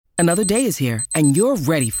Another day is here, and you're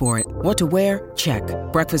ready for it. What to wear? Check.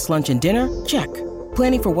 Breakfast, lunch, and dinner? Check.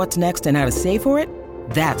 Planning for what's next and how to save for it?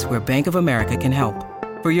 That's where Bank of America can help.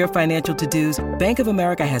 For your financial to-dos, Bank of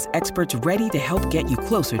America has experts ready to help get you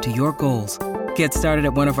closer to your goals. Get started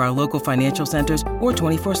at one of our local financial centers or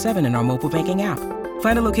 24/7 in our mobile banking app.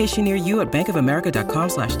 Find a location near you at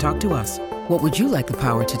bankofamerica.com/talktous. What would you like the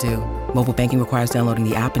power to do? Mobile banking requires downloading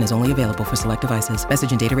the app and is only available for select devices.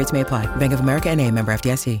 Message and data rates may apply. Bank of America N.A., member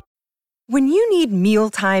FDIC. When you need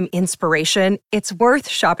mealtime inspiration, it's worth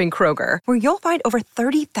shopping Kroger, where you'll find over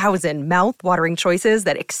 30,000 mouth-watering choices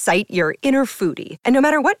that excite your inner foodie. And no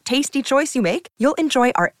matter what tasty choice you make, you'll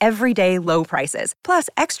enjoy our everyday low prices, plus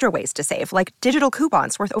extra ways to save, like digital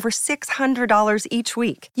coupons worth over $600 each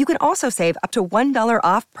week. You can also save up to $1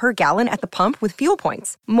 off per gallon at the pump with fuel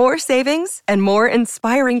points. More savings and more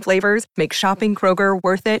inspiring flavors make shopping Kroger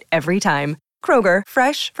worth it every time. Kroger,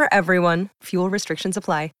 fresh for everyone. Fuel restrictions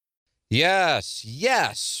apply.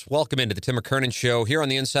 Yes. Welcome into the Tim McKernan Show here on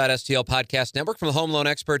the Inside STL Podcast Network from the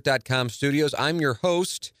HomeLoanExpert.com studios. I'm your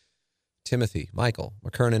host, Timothy Michael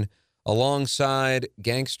McKernan, alongside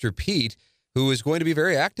Gangster Pete, who is going to be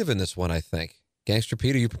very active in this one, I think. Gangster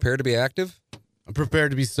Pete, are you prepared to be active? I'm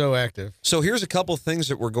prepared to be so active. So here's a couple things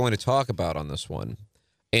that we're going to talk about on this one.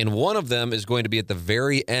 And one of them is going to be at the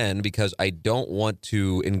very end because I don't want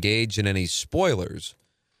to engage in any spoilers.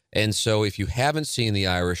 And so if you haven't seen The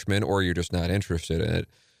Irishman or you're just not interested in it,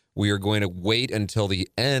 we are going to wait until the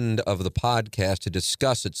end of the podcast to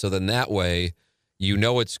discuss it. So then that way you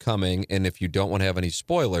know it's coming. And if you don't want to have any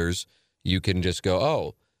spoilers, you can just go,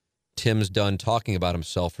 oh, Tim's done talking about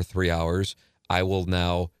himself for 3 hours. I will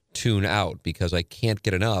now tune out because I can't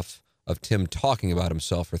get enough of Tim talking about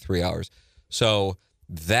himself for 3 hours. So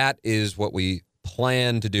that is what we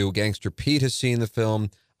plan to do. Gangster Pete has seen the film.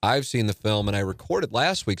 I've seen the film, and I recorded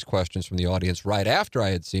last week's questions from the audience right after I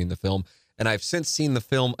had seen the film, and I've since seen the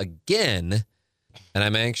film again, and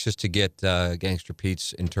I'm anxious to get Gangster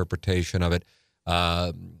Pete's interpretation of it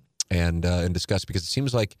and discuss, because it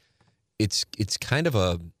seems like it's kind of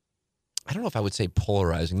a, I don't know if I would say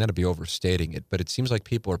polarizing, that'd be overstating it, but it seems like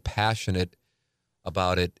people are passionate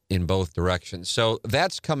about it in both directions. So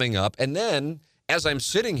that's coming up, and then as I'm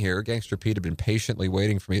sitting here, Gangster Pete had been patiently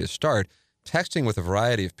waiting for me to start, texting with a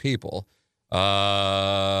variety of people,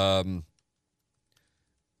 one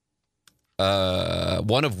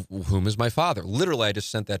of whom is my father. Literally, I just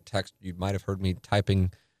sent that text. You might have heard me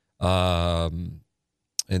typing, and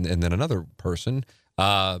then another person,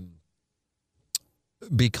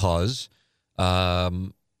 because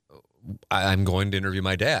I'm going to interview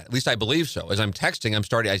my dad. At least I believe so. As I'm texting,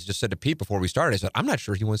 I just said to Pete before we started, I said, I'm not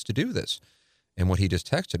sure he wants to do this. And what he just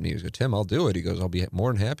texted me, he goes, Tim, I'll do it. He goes, I'll be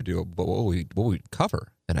more than happy to do it, but what will we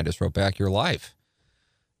cover? And I just wrote back, your life.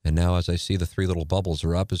 And now as I see the 3 little bubbles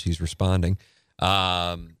are up as he's responding.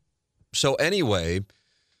 So anyway,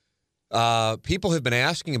 people have been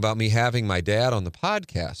asking about me having my dad on the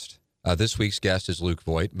podcast. This week's guest is Luke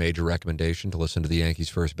Voit. Major recommendation to listen to the Yankees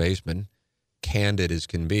first baseman. Candid as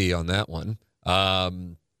can be on that one.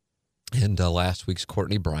 And last week's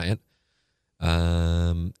Courtney Bryant.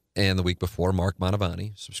 And the week before, Mark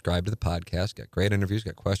Mantovani. Subscribe to the podcast. Got great interviews.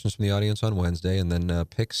 Got questions from the audience on Wednesday. And then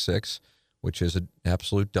Pick 6, which is an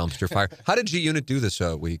absolute dumpster fire. How did G-Unit do this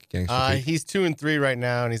week, Gangster Pete? He's 2-3 right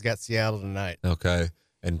now, and he's got Seattle tonight. Okay.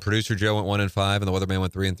 And producer Joe went 1-5, and the weatherman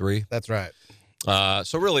went 3-3? That's right.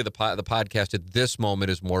 So really, the podcast at this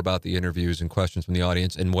moment is more about the interviews and questions from the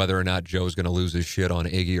audience and whether or not Joe's going to lose his shit on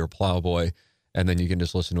Iggy or Plowboy. And then you can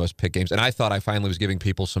just listen to us pick games. And I thought I finally was giving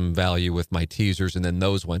people some value with my teasers, and then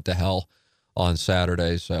those went to hell on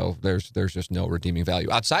Saturday. So there's just no redeeming value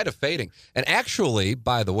outside of fading. And actually,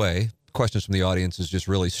 by the way, questions from the audience is just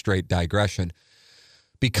really straight digression.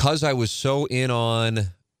 Because I was so in on,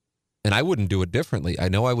 and I wouldn't do it differently. I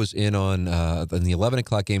know I was in on, in the 11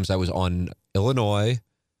 o'clock games, I was on Illinois.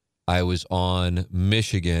 I was on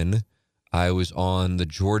Michigan. I was on the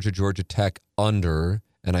Georgia Tech under.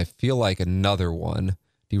 And I feel like another one.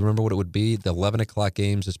 Do you remember what it would be? The 11 o'clock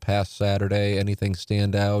games this past Saturday. Anything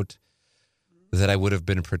stand out that I would have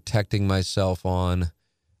been protecting myself on?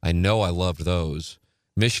 I know I loved those.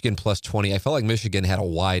 Michigan plus 20. I felt like Michigan had a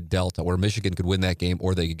wide delta where Michigan could win that game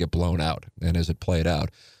or they could get blown out. And as it played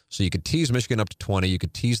out. So you could tease Michigan up to 20. You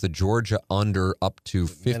could tease the Georgia under up to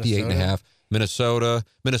 58.5. Minnesota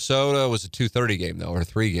was a 2:30 game, though, or a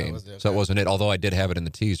 3 game. Okay. So it wasn't it, although I did have it in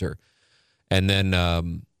the teaser. And then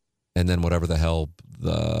whatever the hell,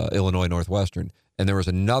 the Illinois Northwestern. And there was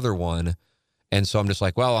another one. And so I'm just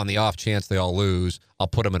like, well, on the off chance they all lose, I'll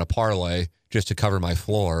put them in a parlay just to cover my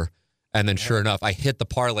floor. And then sure enough, I hit the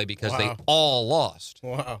parlay because they all lost.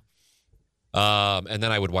 Wow. And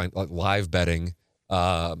then I would wind live betting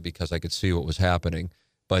because I could see what was happening.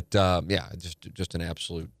 But, yeah, just an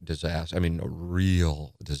absolute disaster. I mean, a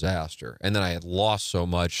real disaster. And then I had lost so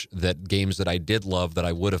much that games that I did love that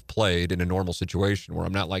I would have played in a normal situation where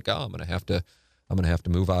I'm not like, oh, I'm going to have to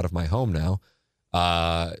move out of my home now.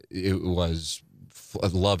 It was I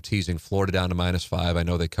love teasing Florida down to -5. I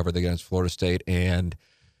know they covered against Florida State and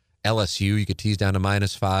LSU. You could tease down to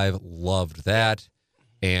 -5. Loved that.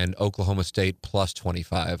 And Oklahoma State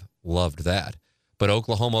 +25. Loved that. But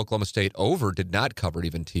Oklahoma State over did not cover,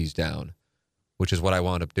 even tease down, which is what I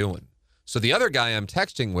wound up doing. So the other guy I'm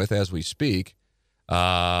texting with as we speak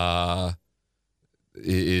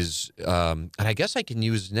is, and I guess I can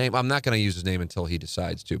use his name. I'm not going to use his name until he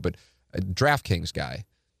decides to, but a DraftKings guy.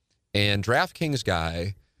 And DraftKings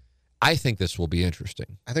guy, I think this will be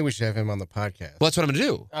interesting. I think we should have him on the podcast. Well, that's what I'm going to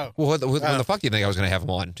do. Oh. Well, when the fuck do you think I was going to have him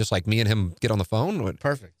on? Just like me and him get on the phone?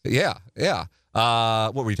 Perfect. Yeah.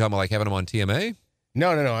 What were you talking about, like having him on TMA?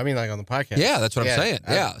 No. I mean, like on the podcast. Yeah, that's what I'm saying.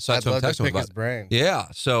 Yeah, so that's I'd what I'm love texting to pick about. his brain. Yeah,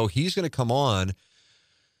 so he's going to come on.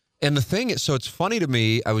 And the thing is, so it's funny to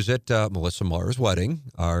me, I was at Melissa Marr's wedding,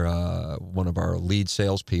 one of our lead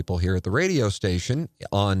salespeople here at the radio station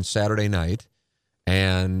on Saturday night.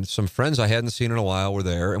 And some friends I hadn't seen in a while were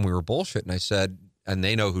there, and we were bullshitting. I said, and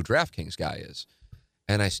they know who DraftKings guy is.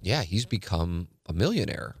 And I said, yeah, he's become a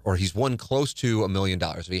millionaire, or he's won close to $1 million.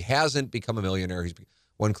 If he hasn't become a millionaire, he's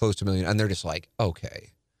won close to $1 million. And they're just like,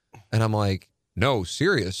 okay. And I'm like, no,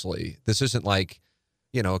 seriously. This isn't like,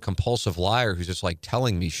 a compulsive liar who's just like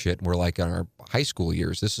telling me shit. And we're like in our high school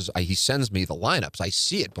years. He sends me the lineups. I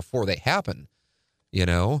see it before they happen,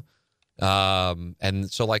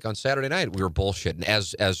 And so like on Saturday night, we were bullshitting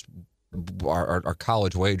as our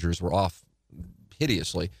college wagers were off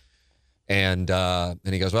hideously. And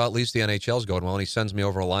he goes, well, at least the NHL's going well. And he sends me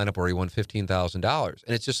over a lineup where he won $15,000.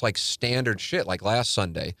 And it's just like standard shit. Like last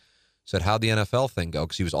Sunday, said, how'd the NFL thing go?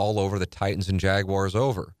 Because he was all over the Titans and Jaguars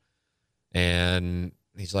over. And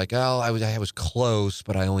he's like, oh, I was close,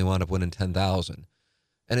 but I only wound up winning $10,000.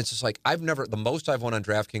 And it's just like, the most I've won on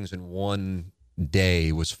DraftKings in one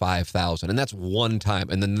day was $5,000. And that's one time.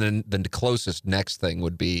 And then the closest next thing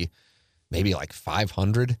would be maybe like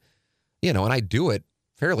 500, and I do it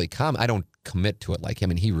fairly common. I don't commit to it like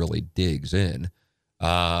him, and he really digs in.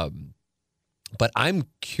 But I'm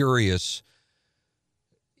curious,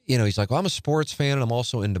 he's like, well, I'm a sports fan and I'm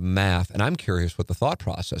also into math, and I'm curious what the thought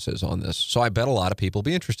process is on this. So I bet a lot of people will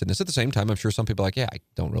be interested in this. At the same time, I'm sure some people are like, yeah, I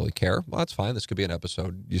don't really care. Well, that's fine. This could be an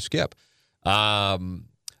episode you skip.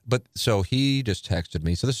 But so he just texted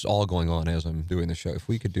me. So this is all going on as I'm doing the show. If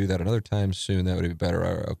we could do that another time soon, that would be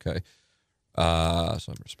better. Okay. So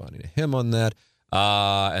I'm responding to him on that.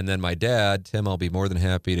 And then my dad, Tim, I'll be more than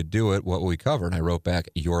happy to do it. What will we cover? And I wrote back,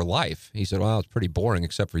 your life. He said, well, it's pretty boring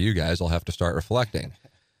except for you guys. I'll have to start reflecting.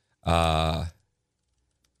 And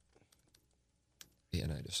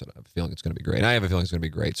I just said, I have a feeling it's going to be great. And I have a feeling it's going to be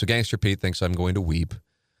great. So Gangster Pete thinks I'm going to weep.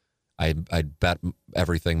 I bet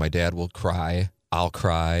everything. My dad will cry. I'll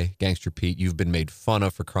cry. Gangster Pete, you've been made fun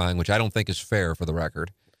of for crying, which I don't think is fair for the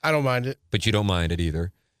record. I don't mind it. But you don't mind it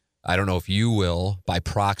either. I don't know if you will, by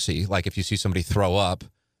proxy, like if you see somebody throw up,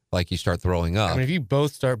 like you start throwing up. I mean, if you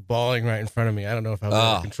both start bawling right in front of me, I don't know if I'll be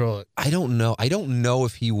able to control it. I don't know. I don't know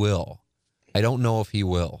if he will.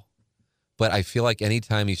 But I feel like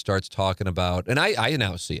anytime he starts talking about, and I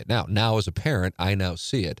now see it. Now as a parent, I now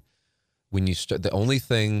see it. When you start, the only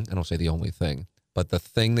thing, I don't say the only thing, but the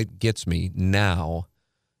thing that gets me now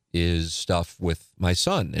is stuff with my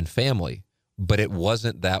son and family. But it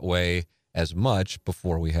wasn't that way as much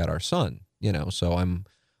before we had our son, so I'm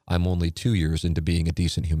only 2 years into being a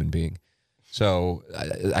decent human being. So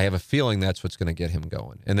I have a feeling that's what's going to get him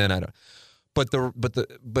going. And then I don't,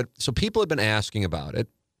 but so people have been asking about it.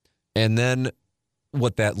 And then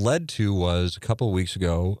what that led to was a couple of weeks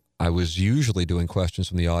ago, I was usually doing questions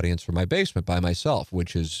from the audience from my basement by myself,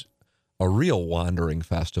 which is a real wandering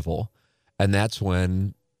festival. And that's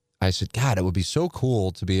when I said, God, it would be so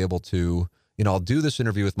cool to be able to, I'll do this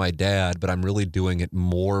interview with my dad, but I'm really doing it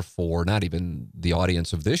more for not even the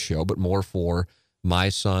audience of this show, but more for my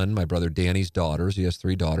son, my brother Danny's daughters. He has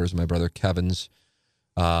 3 daughters, my brother Kevin's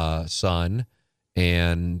son,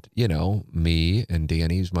 and, me, and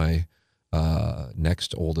Danny's my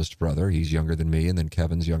next oldest brother. He's younger than me, and then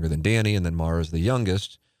Kevin's younger than Danny, and then Mara's the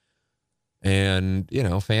youngest. And,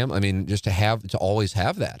 just to always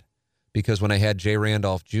have that. Because when I had Jay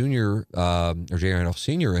Randolph Jr. Or Jay Randolph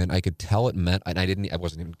Sr. in, I could tell it meant, and it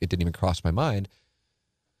didn't even cross my mind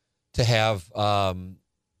to have,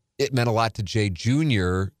 it meant a lot to Jay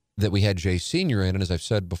Jr. that we had Jay Sr. in, and as I've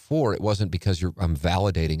said before, it wasn't because I'm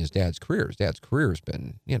validating his dad's career. His dad's career has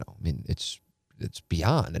been, it's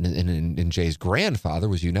beyond. And Jay's grandfather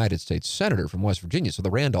was a United States Senator from West Virginia, so the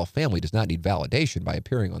Randolph family does not need validation by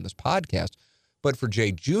appearing on this podcast. But for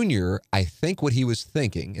Jay Jr., I think what he was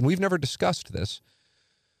thinking, and we've never discussed this,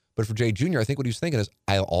 but for Jay Jr., I think what he was thinking is,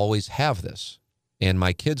 I'll always have this, and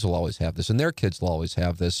my kids will always have this, and their kids will always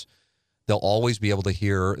have this. They'll always be able to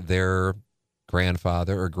hear their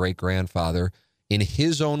grandfather or great-grandfather in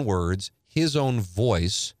his own words, his own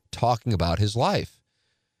voice, talking about his life.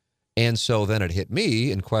 And so then it hit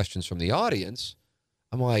me in questions from the audience.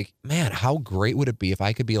 I'm like, man, how great would it be if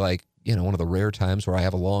I could be like, one of the rare times where I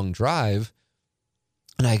have a long drive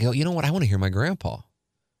and I go, you know what, I want to hear my grandpa.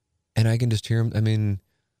 And I can just hear him. I mean,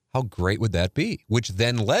 how great would that be? Which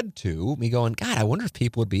then led to me going, God, I wonder if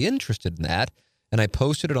people would be interested in that. And I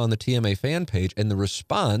posted it on the TMA fan page, and the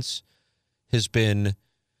response has been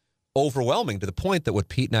overwhelming to the point that what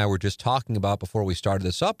Pete and I were just talking about before we started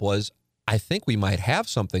this up was, I think we might have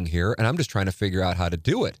something here, and I'm just trying to figure out how to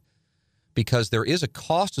do it because there is a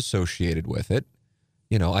cost associated with it.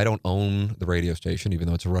 I don't own the radio station, even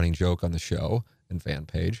though it's a running joke on the show and fan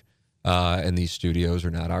page. And these studios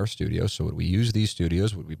are not our studios. So would we use these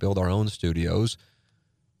studios? Would we build our own studios?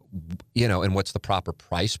 And what's the proper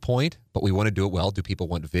price point? But we want to do it well. Do people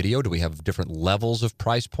want video? Do we have different levels of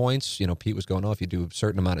price points? Pete was going, if you do a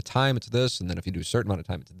certain amount of time, it's this. And then if you do a certain amount of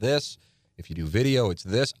time, it's this. If you do video, it's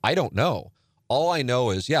this. I don't know. All I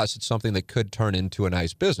know is, yes, it's something that could turn into a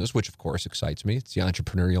nice business, which, of course, excites me. It's the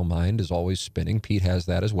entrepreneurial mind is always spinning. Pete has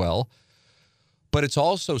that as well. But it's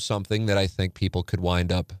also something that I think people could wind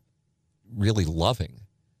up really loving.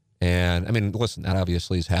 And, I mean, listen, that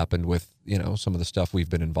obviously has happened with, some of the stuff we've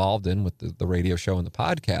been involved in with the radio show and the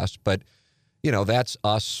podcast. But, that's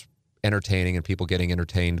us entertaining and people getting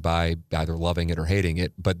entertained by either loving it or hating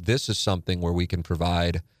it. But this is something where we can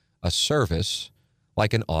provide a service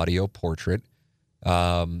like an audio portrait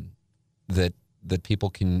that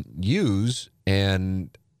people can use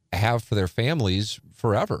and have for their families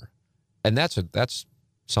forever. And that's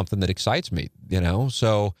something that excites me,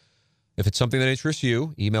 So if it's something that interests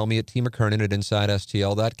you, email me at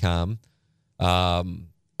tmckernan@insidestl.com. And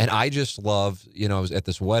I just love, I was at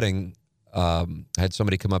this wedding. I had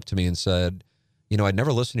somebody come up to me and said, I'd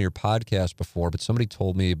never listened to your podcast before, but somebody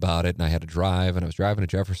told me about it, and I had to drive, and I was driving to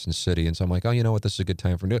Jefferson City, and so I'm like, oh, you know what, this is a good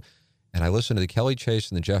time for me to do it. And I listened to the Kelly Chase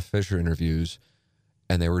and the Jeff Fisher interviews,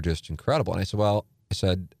 and they were just incredible. And I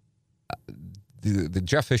said, the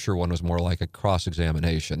Jeff Fisher one was more like a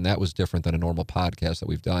cross-examination. That was different than a normal podcast that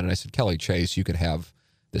we've done. And I said, Kelly Chase, you could have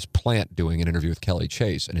this plant doing an interview with Kelly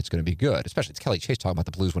Chase, and it's going to be good, especially it's Kelly Chase talking about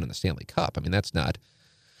the Blues winning the Stanley Cup. I mean, that's not...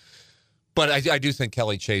 But I do think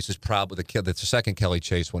Kelly Chase is probably the second Kelly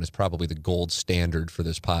Chase one is probably the gold standard for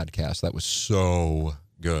this podcast. That was so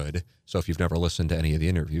good. So if you've never listened to any of the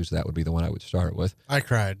interviews, that would be the one I would start with. I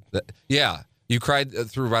cried. Yeah, you cried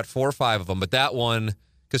through about 4 or 5 of them, but that one,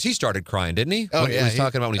 because he started crying, didn't he? Oh, when yeah. He was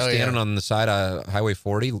talking about when he's standing on the side of Highway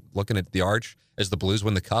 40, looking at the arch as the Blues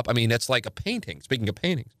win the Cup. I mean, that's like a painting. Speaking of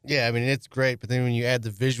paintings. Yeah, I mean, it's great, but then when you add the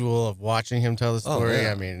visual of watching him tell the story,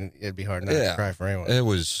 I mean, it'd be hard not to cry for anyone. It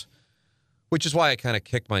was... Which is why I kind of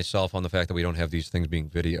kicked myself on the fact that we don't have these things being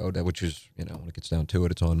videoed, which is, when it gets down to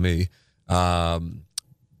it, it's on me. So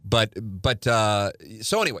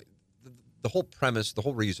anyway, the whole premise, the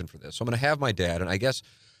whole reason for this. So I'm going to have my dad, and I guess,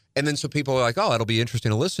 and then so people are like, oh, it'll be interesting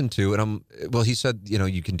to listen to. And he said,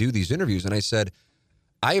 you can do these interviews. And I said,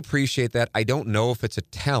 I appreciate that. I don't know if it's a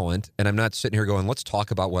talent, and I'm not sitting here going, let's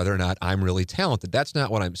talk about whether or not I'm really talented. That's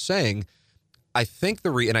not what I'm saying. I think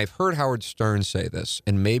and I've heard Howard Stern say this,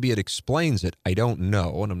 and maybe it explains it. I don't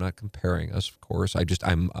know, and I'm not comparing us, of course.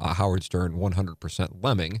 I'm a Howard Stern 100%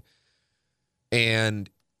 lemming. And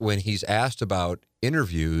when he's asked about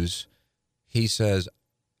interviews, he says,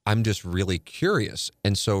 I'm just really curious.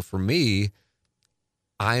 And so for me,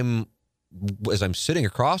 as I'm sitting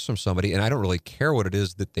across from somebody, and I don't really care what it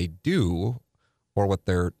is that they do or what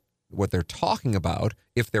they're talking about.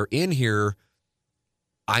 If they're in here,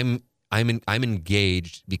 I'm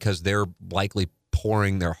engaged because they're likely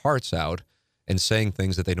pouring their hearts out and saying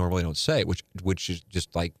things that they normally don't say, which is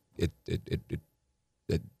just like it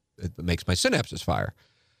makes my synapses fire.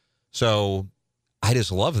 So I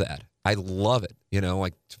just love that. I love it.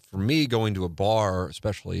 Like for me, going to a bar,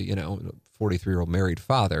 especially, 43-year-old married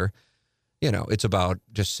father, it's about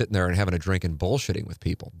just sitting there and having a drink and bullshitting with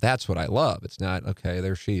people. That's what I love. It's not, okay,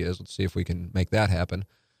 there she is. Let's see if we can make that happen.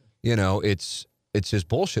 It's just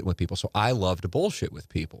bullshit with people. So I love to bullshit with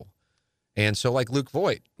people. And so like Luke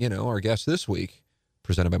Voigt, our guest this week,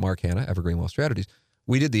 presented by Mark Hanna, Evergreen Wealth Strategies,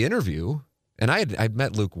 we did the interview And I'd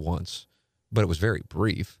met Luke once, but it was very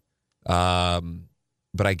brief.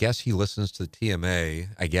 But I guess he listens to the TMA,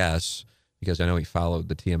 I guess, because I know he followed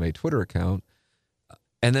the TMA Twitter account.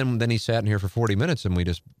 And then he sat in here for 40 minutes, and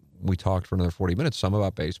we talked for another 40 minutes, some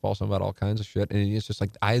about baseball, some about all kinds of shit. And it's just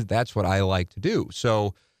like, that's what I like to do.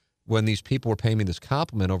 So when these people were paying me this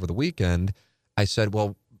compliment over the weekend, I said,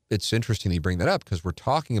 well, it's interesting that you bring that up because we're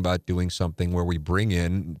talking about doing something where we bring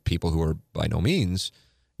in people who are by no means,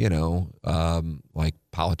 like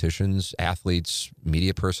politicians, athletes,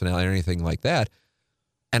 media personality, anything like that.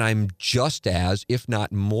 And I'm just as, if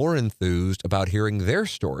not more enthused about hearing their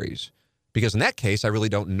stories. Because in that case, I really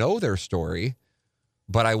don't know their story,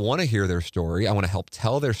 but I want to hear their story. I want to help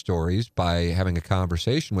tell their stories by having a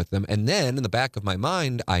conversation with them. And then in the back of my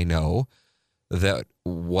mind, I know that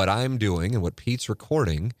what I'm doing and what Pete's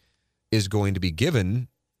recording is going to be given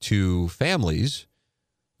to families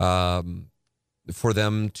for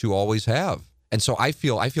them to always have. And so I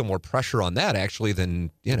feel more pressure on that actually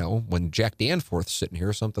than, when Jack Danforth's sitting here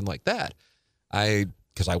or something like that.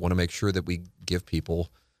 Because I want to make sure that we give people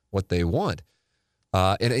what they want.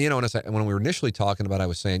 And when we were initially talking about it, I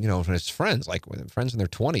was saying, when it's friends, like when friends in their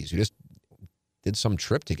 20s, who just did some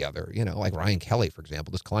trip together, like Ryan Kelly, for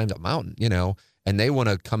example, just climbed a mountain, and they want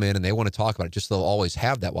to come in and they want to talk about it, just so they'll always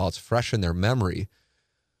have that while it's fresh in their memory.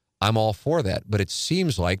 I'm all for that. But it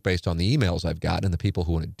seems like, based on the emails I've gotten and the people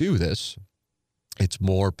who want to do this, it's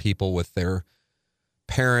more people with their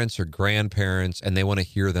parents or grandparents, and they want to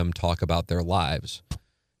hear them talk about their lives.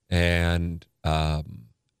 And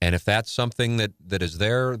if that's something that is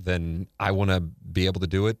there, then I want to be able to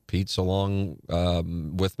do it. Pete's along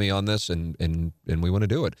with me on this, and we want to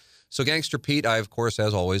do it. So Gangster Pete, I, of course,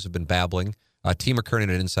 as always, have been babbling. T.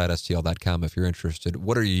 McKernan at InsideSTL.com if you're interested.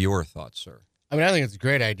 What are your thoughts, sir? I mean, I think it's a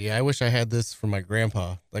great idea. I wish I had this from my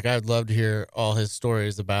grandpa. Like, I'd love to hear all his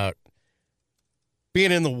stories about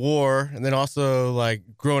being in the war, and then also like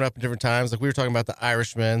growing up in different times. Like we were talking about the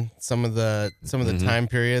Irishman, some of the time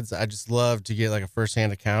periods. I just love to get like a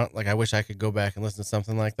firsthand account. Like I wish I could go back and listen to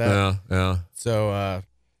something like that. Yeah. So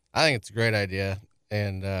I think it's a great idea,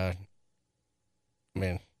 and I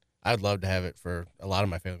mean, I'd love to have it for a lot of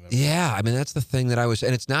my family members. Yeah, I mean that's the thing that I was,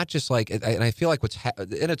 and it's not just like, and I feel like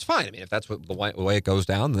and it's fine. I mean, if that's what the way it goes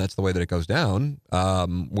down, then that's the way that it goes down.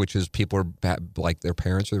 Which is people are like their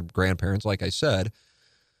parents or grandparents, like I said.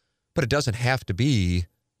 But it doesn't have to be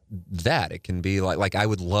that. It can be like I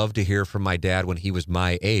would love to hear from my dad when he was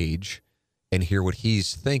my age, and hear what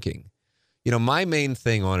he's thinking. My main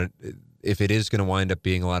thing on it, if it is going to wind up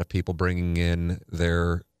being a lot of people bringing in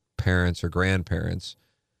their parents or grandparents.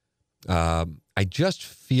 I just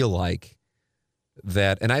feel like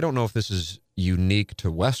that, and I don't know if this is unique to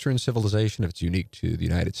Western civilization, if it's unique to the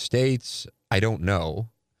United States, I don't know.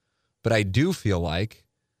 But I do feel like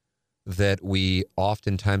that we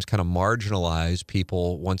oftentimes kind of marginalize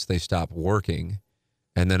people once they stop working.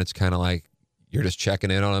 And then it's kind of like you're just checking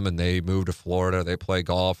in on them and they move to Florida, they play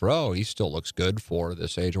golf, or, oh, he still looks good for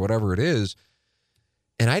this age or whatever it is.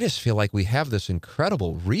 And I just feel like we have this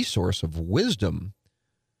incredible resource of wisdom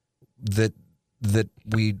that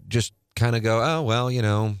we just kind of go, oh, well,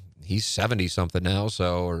 he's 70-something now,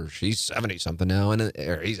 or she's 70-something now,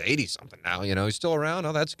 or he's 80-something now, he's still around.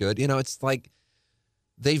 Oh, that's good. It's like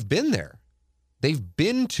they've been there. They've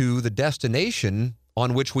been to the destination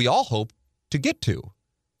on which we all hope to get to.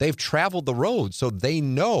 They've traveled the road, so they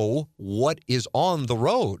know what is on the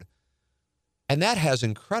road. And that has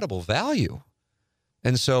incredible value.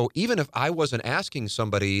 And so even if I wasn't asking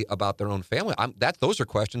somebody about their own family, those are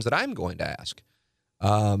questions that I'm going to ask,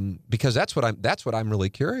 because that's what I'm really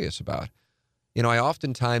curious about. I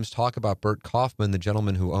oftentimes talk about Bert Kaufman, the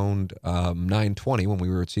gentleman who owned 920 when we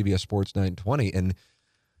were at CBS Sports 920, and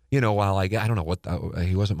while I don't know what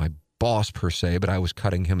he wasn't my boss per se, but I was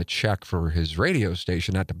cutting him a check for his radio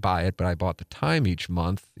station, not to buy it, but I bought the time each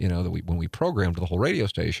month. When we programmed the whole radio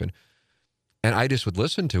station. And I just would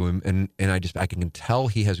listen to him, and I can tell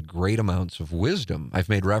he has great amounts of wisdom. I've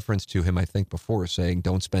made reference to him, I think, before, saying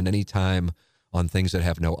don't spend any time on things that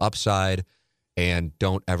have no upside, and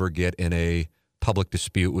don't ever get in a public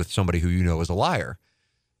dispute with somebody who is a liar.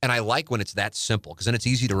 And I like when it's that simple, because then it's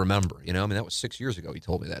easy to remember. That was 6 years ago he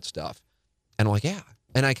told me that stuff. And I'm like, yeah.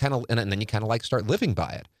 And I kind of, and then you kind of like start living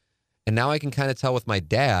by it. And now I can kind of tell with my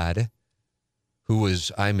dad, who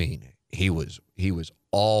was, he was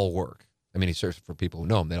all work. He serves for people who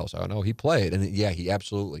know him. They also, oh, no, he played. And yeah, he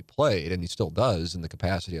absolutely played, and he still does in the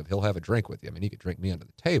capacity of he'll have a drink with you. He could drink me under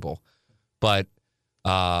the table. But,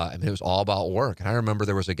 it was all about work. And I remember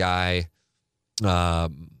there was a guy, it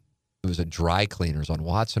was a dry cleaners on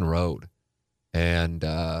Watson Road. And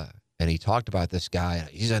And he talked about this guy.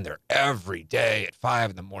 He's in there every day at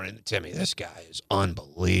 5 a.m. Timmy, this guy is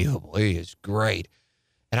unbelievable. He is great.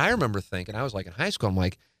 And I remember thinking, I was like in high school, I'm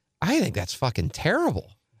like, I think that's fucking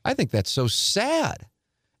terrible. I think that's so sad.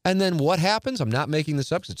 And then what happens? I'm not making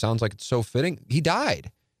this up because it sounds like it's so fitting. He died.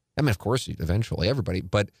 I mean, of course, eventually everybody,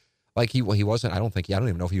 but like he wasn't, I don't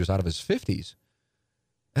even know if he was out of his 50s.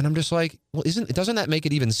 And I'm just like, well, doesn't that make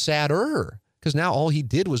it even sadder? Because now all he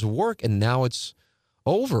did was work and now it's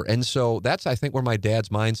over. And so that's, I think, where my dad's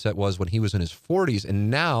mindset was when he was in his 40s. And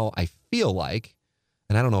now I feel like,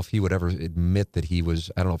 and I don't know if he would ever admit that he was,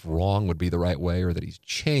 I don't know if wrong would be the right way or that he's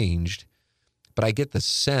changed, but I get the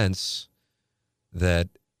sense that,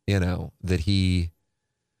 that he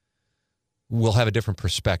will have a different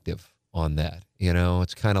perspective on that.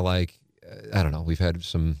 It's kind of like, I don't know, we've had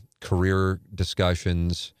some career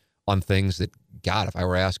discussions on things that, God, if I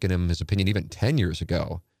were asking him his opinion even 10 years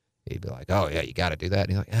ago, he'd be like, oh, yeah, you got to do that. And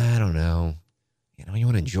he's like, I don't know. You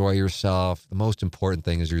want to enjoy yourself. The most important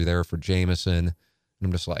thing is you're there for Jameson. And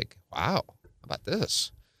I'm just like, wow, how about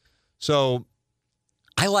this? So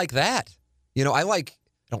I like that.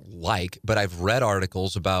 But I've read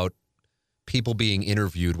articles about people being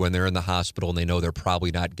interviewed when they're in the hospital and they know they're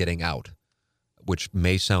probably not getting out, which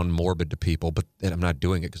may sound morbid to people, but I'm not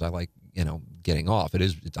doing it because I like, getting off.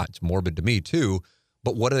 It's morbid to me too.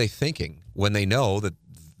 But what are they thinking when they know that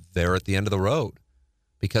they're at the end of the road?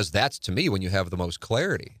 Because that's, to me, when you have the most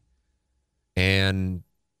clarity. And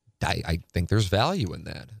I think there's value in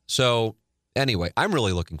that. So anyway, I'm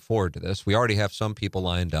really looking forward to this. We already have some people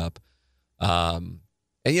lined up. And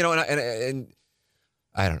I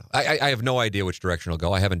don't know. I have no idea which direction it'll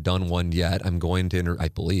go. I haven't done one yet. I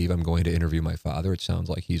believe I'm going to interview my father. It sounds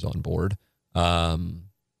like he's on board.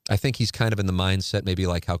 I think he's kind of in the mindset maybe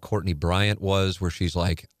like how Courtney Bryant was, where she's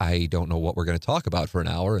like, I don't know what we're going to talk about for an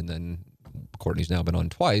hour. And then Courtney's now been on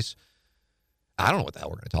twice. I don't know what the hell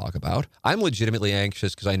we're going to talk about. I'm legitimately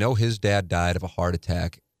anxious because I know his dad died of a heart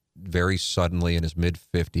attack very suddenly in his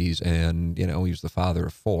mid-50s. And, he was the father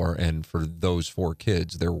of 4. And for those 4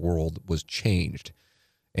 kids, their world was changed.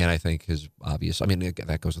 And I think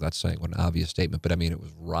that goes without saying, what an obvious statement, but it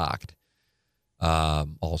was rocked.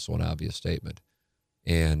 Also an obvious statement.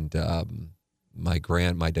 And my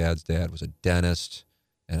dad's dad was a dentist,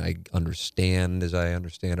 and I understand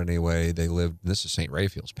anyway, they lived, this is St.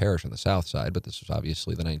 Raphael's Parish on the south side, but this was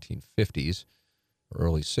obviously the 1950s or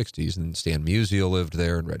early 60s, and Stan Musial lived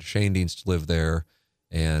there, and Red Shaindienst lived there,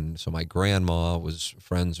 and so my grandma was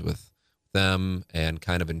friends with them and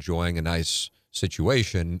kind of enjoying a nice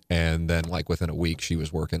situation, and then like within a week she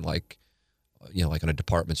was working like on a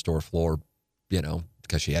department store floor,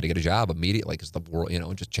 because she had to get a job immediately because the world,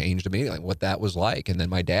 just changed immediately, what that was like. And then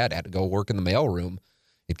my dad had to go work in the mailroom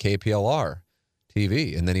at KPLR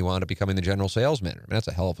TV, and then he wound up becoming the general sales manager. That's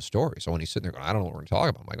a hell of a story. So when he's sitting there going, I don't know what we're going to talk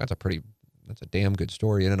about, I'm like, that's a damn good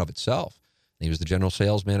story in and of itself. And he was the general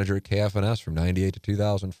sales manager at KFNS from 98 to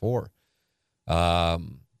 2004.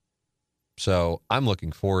 So I'm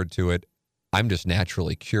looking forward to it. I'm just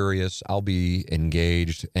naturally curious. I'll be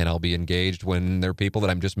engaged, and I'll be engaged when there are people that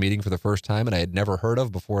I'm just meeting for the first time and I had never heard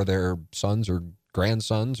of before their sons or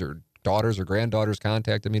grandsons or daughters or granddaughters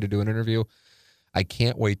contacted me to do an interview. I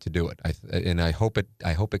can't wait to do it. I hope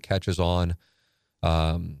it catches on.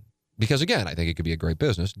 Because again, I think it could be a great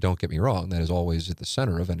business. Don't get me wrong. That is always at the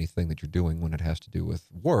center of anything that you're doing when it has to do with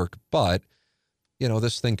work. But,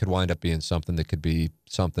 this thing could wind up being something that could be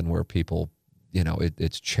something where people,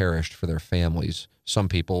 it's cherished for their families. Some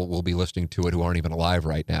people will be listening to it who aren't even alive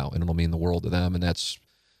right now, and it'll mean the world to them. And that's,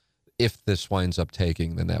 if this winds up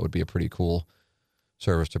taking, then that would be a pretty cool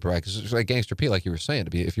service to provide. Because it's like Gangster Pete, like you were saying,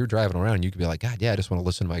 if you're driving around, you could be like, God, yeah, I just want to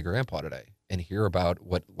listen to my grandpa today and hear about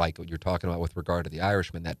what you're talking about with regard to the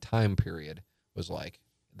Irishman. That time period was like,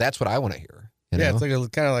 that's what I want to hear. Yeah, it's like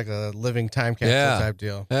kind of like a living time capsule type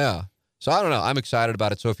deal. Yeah. So I don't know. I'm excited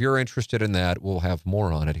about it. So if you're interested in that, we'll have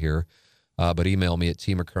more on it here. But email me at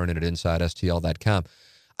tmckernan@InsideSTL.com.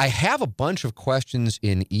 I have a bunch of questions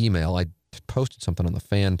in email. I posted something on the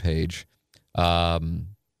fan page, but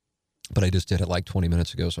I just did it like 20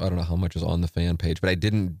 minutes ago, so I don't know how much is on the fan page. But I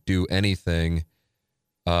didn't do anything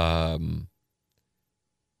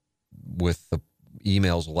with the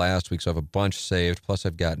emails last week, so I have a bunch saved. Plus,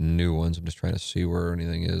 I've got new ones. I'm just trying to see where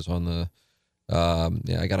anything is on the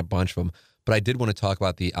I got a bunch of them. But I did want to talk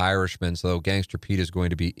about the Irishman, so Gangster Pete is going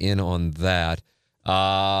to be in on that. So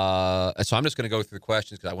I'm just going to go through the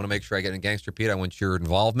questions because I want to make sure I get in. Gangster Pete, I want your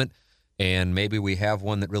involvement, and maybe we have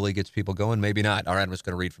one that really gets people going, maybe not. All right, I'm just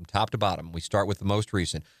going to read from top to bottom. We start with the most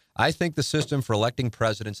recent. I think the system for electing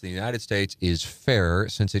presidents in the United States is fair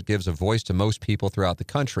since it gives a voice to most people throughout the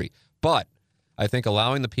country. But I think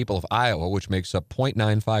allowing the people of Iowa, which makes up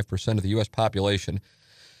 0.95% of the U.S. population,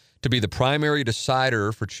 to be the primary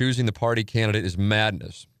decider for choosing the party candidate is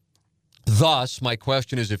madness. Thus, my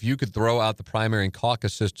question is, if you could throw out the primary and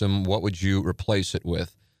caucus system, what would you replace it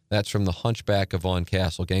with? That's from the Hunchback of Vaughan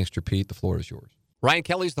Castle. Gangster Pete, the floor is yours. Ryan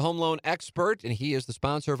Kelly's the home loan expert, and he is the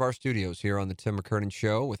sponsor of our studios here on the Tim McKernan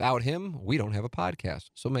Show. Without him, we don't have a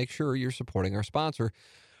podcast. So make sure you're supporting our sponsor,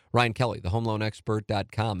 Ryan Kelly, the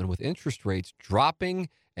homeloanexpert.com. And with interest rates dropping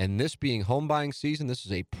and this being home buying season, this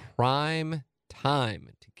is a prime time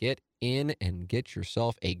to get in and get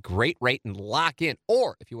yourself a great rate and lock in.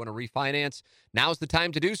 Or if you want to refinance, now's the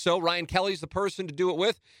time to do so. Ryan Kelly's the person to do it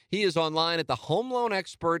with. He is online at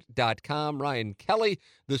thehomeloanexpert.com. Ryan Kelly,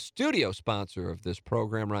 the studio sponsor of this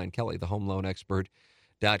program. Ryan Kelly,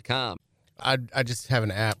 thehomeloanexpert.com. I just have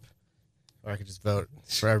an app, or I could just vote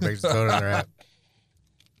for everybody to just vote on their app.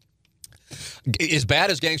 As bad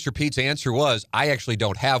as Gangster Pete's answer was, I actually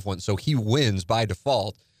don't have one, so he wins by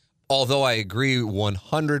default. Although I agree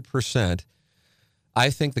 100%, I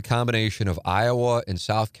think the combination of Iowa and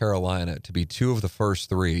South Carolina to be two of the first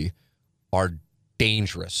three are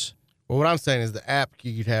dangerous. Well, what I'm saying is the app,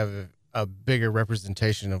 you could have a bigger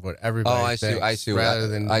representation of what everybody thinks. I see. Rather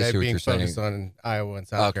than being focused saying. On Iowa and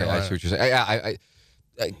South Carolina. Okay, I see what you're saying.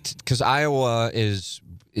 Because Iowa is,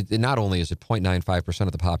 not only is it 0.95%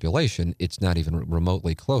 of the population, it's not even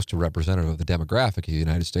remotely close to representative of the demographic of the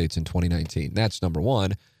United States in 2019. That's number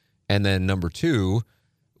one. And then number two,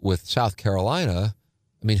 with South Carolina,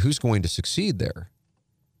 I mean, who's going to succeed there?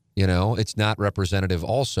 You know, it's not representative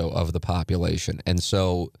also of the population. And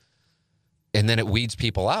so, and then it weeds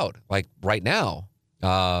people out. Like right now,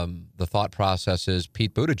 the thought process is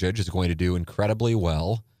Pete Buttigieg is going to do incredibly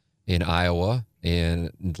well in Iowa, and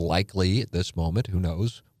likely at this moment, who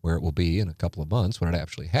knows where it will be in a couple of months when it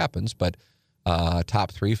actually happens, but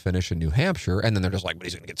top three finish in New Hampshire. And then they're just like, but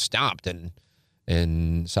he's going to get stomped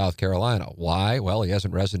in South Carolina. Why? Well, he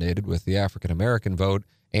hasn't resonated with the African-American vote,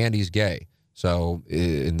 and he's gay. So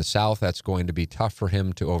in the South, that's going to be tough for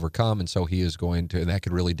him to overcome, and so he is going to, and that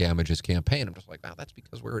could really damage his campaign. I'm just like, wow, that's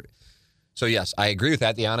because we're... So, yes, I agree with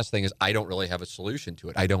that. The honest thing is I don't really have a solution to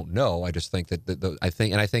it. I don't know. I just think that I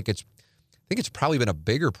think it's probably been a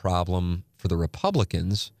bigger problem for the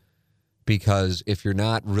Republicans, because if you're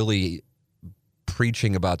not really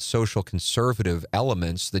preaching about social conservative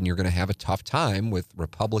elements, then you're going to have a tough time with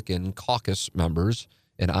Republican caucus members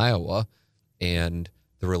in Iowa and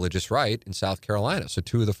the religious right in South Carolina. So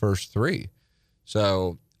two of the first three.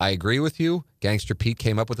 So I agree with you. Gangster Pete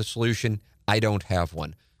came up with a solution. I don't have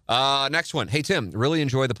one. Next one. Hey, Tim, really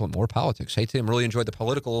enjoyed more politics. Hey, Tim, really enjoyed the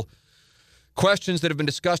political questions that have been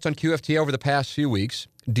discussed on QFT over the past few weeks.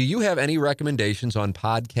 Do you have any recommendations on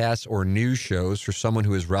podcasts or news shows for someone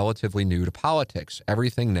who is relatively new to politics?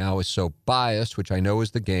 Everything now is so biased, which I know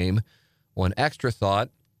is the game. One extra thought,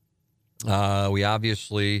 we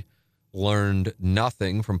obviously learned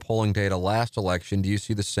nothing from polling data last election. Do you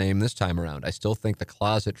see the same this time around? I still think the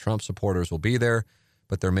closet Trump supporters will be there,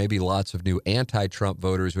 but there may be lots of new anti-Trump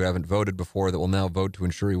voters who haven't voted before that will now vote to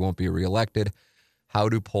ensure he won't be reelected. How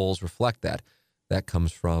do polls reflect that? That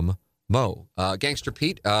comes from Mo. Gangster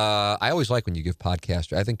Pete, I always like when you give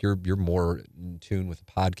podcasts. I think you're more in tune with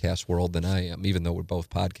the podcast world than I am, even though we're both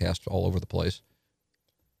podcasts all over the place.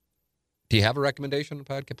 Do you have a recommendation on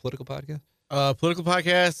political podcast? Political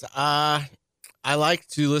podcast. I like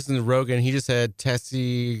to listen to Rogan. He just had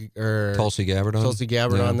Tulsi Gabbard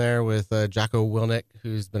on there with Jocko Willink,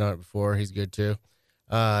 who's been on it before. He's good too.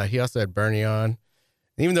 He also had Bernie on.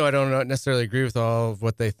 Even though I don't necessarily agree with all of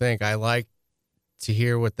what they think, I like to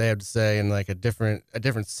hear what they have to say in like a different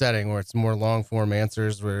setting where it's more long form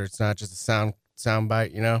answers, where it's not just a sound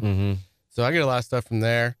bite, you know. Mm-hmm. So I get a lot of stuff from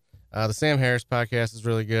there. The Sam Harris podcast is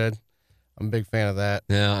really good. I'm a big fan of that.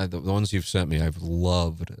 Yeah, the ones you've sent me, I've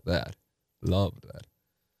loved that.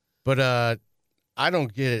 But I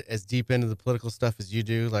don't get as deep into the political stuff as you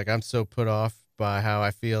do. Like, I'm so put off by how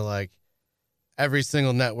I feel like every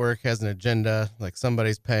single network has an agenda, like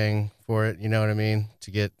somebody's paying for it, you know what I mean, to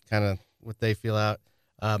get kind of what they feel out.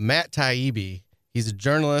 Matt Taibbi, he's a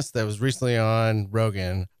journalist that was recently on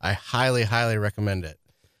Rogan. I highly, highly recommend it.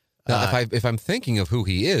 Now, if I'm thinking of who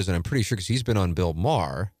he is, and I'm pretty sure because he's been on Bill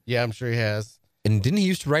Maher. Yeah, I'm sure he has. And didn't he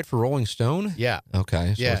used to write for Rolling Stone? Yeah.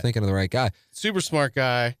 Okay, so we're thinking of the right guy. Super smart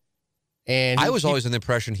guy. And I was always in the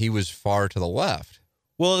impression he was far to the left.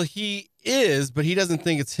 Well, he is, but he doesn't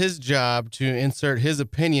think it's his job to insert his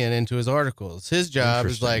opinion into his articles. His job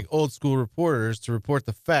is like old school reporters to report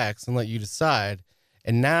the facts and let you decide.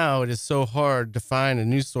 And now it is so hard to find a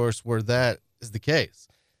news source where that is the case.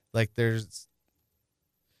 Like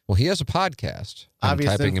Well, he has a podcast. I'm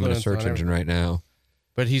Obvious typing him in a influence search on engine right now.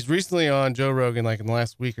 But he's recently on Joe Rogan, like in the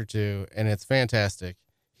last week or two, and it's fantastic.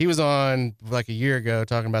 He was on like a year ago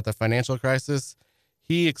talking about the financial crisis.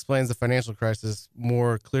 He explains the financial crisis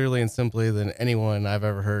more clearly and simply than anyone I've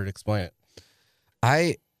ever heard explain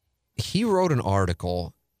it. He wrote an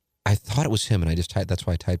article. I thought it was him, and I just typed. That's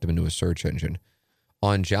why I typed him into a search engine.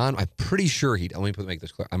 On John, I'm pretty sure he. Let me make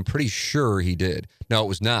this clear. I'm pretty sure he did. No, it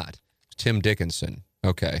was not. It was Tim Dickinson.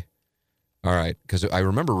 Okay, all right. Because I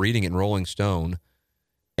remember reading it in Rolling Stone,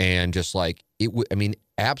 and just like it.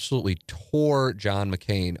 Absolutely tore John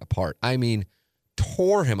McCain apart.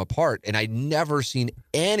 Tore him apart, and I'd never seen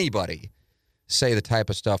anybody say the type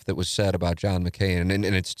of stuff that was said about John McCain, and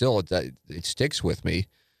it still it sticks with me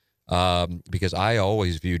because I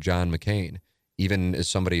always viewed John McCain, even as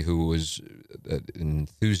somebody who was an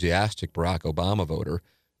enthusiastic Barack Obama voter.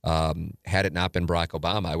 Had it not been Barack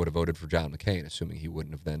Obama, I would have voted for John McCain, assuming he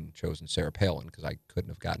wouldn't have then chosen Sarah Palin, because I couldn't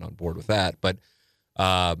have gotten on board with that. But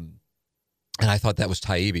and I thought that was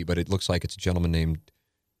Taibbi, but it looks like it's a gentleman named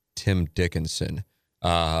Tim Dickinson.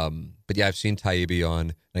 But yeah, I've seen Taibbi on,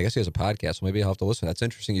 and I guess he has a podcast, so maybe I'll have to listen. That's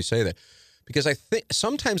interesting you say that, because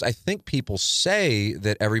sometimes I think people say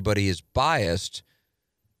that everybody is biased,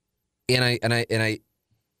 and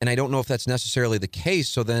I don't know if that's necessarily the case.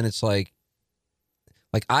 So then it's like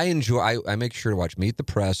I make sure to watch Meet the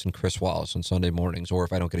Press and Chris Wallace on Sunday mornings, or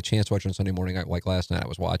if I don't get a chance to watch it on Sunday morning, like last night, I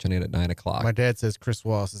was watching it at 9:00. My dad says Chris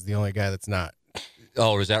Wallace is the only guy that's not.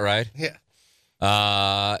 Oh, is that right? Yeah.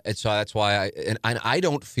 And so that's why I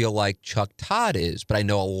don't feel like Chuck Todd is, but I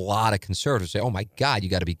know a lot of conservatives say, "Oh my God, you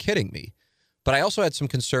got to be kidding me." But I also had some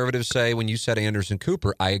conservatives say, when you said Anderson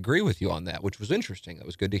Cooper, I agree with you on that, which was interesting. That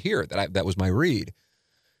was good to hear. That was my read.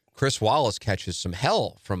 Chris Wallace catches some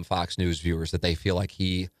hell from Fox News viewers that they feel like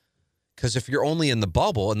because if you're only in the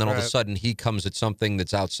bubble and then all of a sudden he comes at something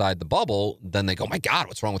that's outside the bubble, then they go, "My God,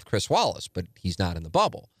 what's wrong with Chris Wallace?" But he's not in the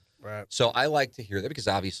bubble. Right. So I like to hear that, because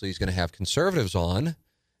obviously he's going to have conservatives on,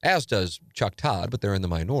 as does Chuck Todd, but they're in the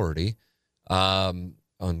minority. On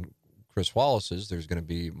Chris Wallace's, there's going to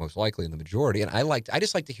be most likely in the majority. And I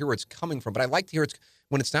just like to hear where it's coming from, but I like to hear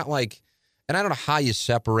when it's not like, and I don't know how you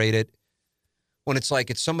separate it, when it's like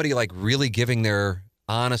it's somebody like really giving their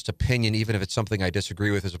honest opinion, even if it's something I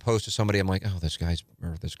disagree with, as opposed to somebody I'm like, oh, this guy's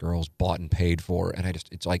or this girl's bought and paid for, and it's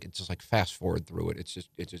just like fast forward through it. It's just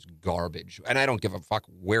garbage, and I don't give a fuck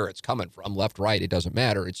where it's coming from, left, right. It doesn't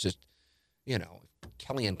matter. It's just, if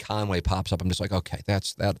Kellyanne Conway pops up, I'm just like, okay,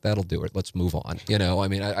 that'll do it. Let's move on. I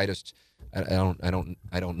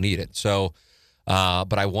don't need it. So,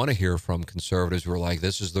 but I want to hear from conservatives who are like,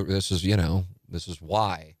 this is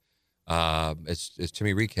why. As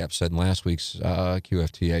Timmy Recap said in last week's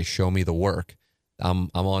QFTA, show me the work. I'm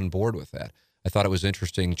on board with that. I thought it was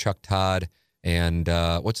interesting. Chuck Todd and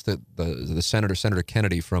what's the Senator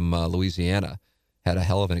Kennedy from Louisiana had a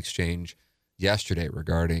hell of an exchange yesterday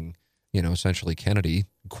regarding, essentially Kennedy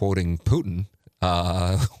quoting Putin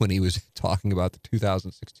when he was talking about the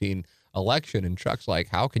 2016 election. And Chuck's like,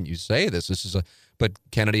 how can you say this? But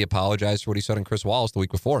Kennedy apologized for what he said on Chris Wallace the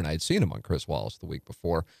week before, and I had seen him on Chris Wallace the week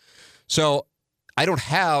before. So I don't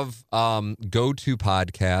have go-to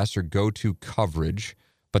podcasts or go-to coverage,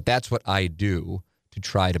 but that's what I do to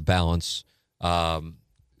try to balance,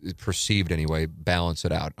 perceived anyway, balance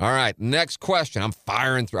it out. All right, next question. I'm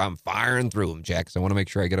firing through them, Jack, because I want to make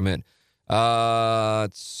sure I get them in.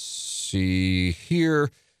 Let's see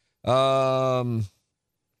here. We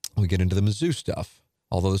get into the Mizzou stuff,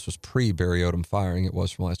 although this was pre-Barry Odom firing. It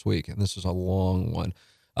was from last week, and this is a long one.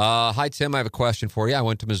 Hi, Tim. I have a question for you. I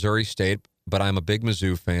went to Missouri State, but I'm a big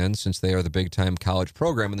Mizzou fan since they are the big-time college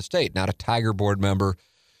program in the state. Not a Tiger Board member,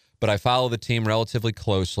 but I follow the team relatively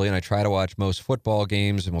closely, and I try to watch most football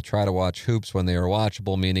games, and will try to watch hoops when they are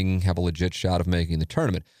watchable, meaning have a legit shot of making the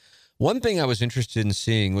tournament. One thing I was interested in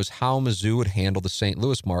seeing was how Mizzou would handle the St.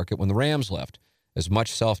 Louis market when the Rams left. As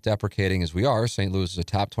much self-deprecating as we are, St. Louis is a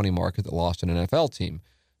top 20 market that lost an NFL team.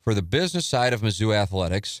 For the business side of Mizzou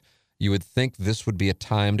athletics, you would think this would be a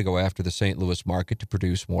time to go after the St. Louis market to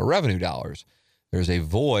produce more revenue dollars. There's a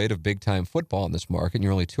void of big-time football in this market, and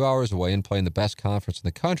you're only 2 hours away and playing the best conference in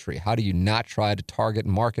the country. How do you not try to target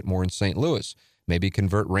and market more in St. Louis? Maybe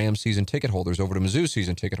convert Rams season ticket holders over to Mizzou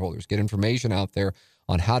season ticket holders. Get information out there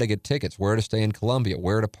on how to get tickets, where to stay in Columbia,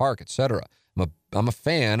 where to park, etc. I'm a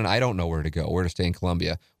fan, and I don't know where to go, where to stay in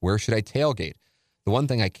Columbia. Where should I tailgate? The one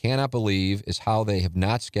thing I cannot believe is how they have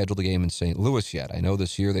not scheduled a game in St. Louis yet. I know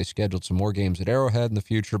this year they scheduled some more games at Arrowhead in the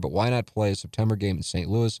future, but why not play a September game in St.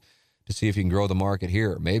 Louis to see if you can grow the market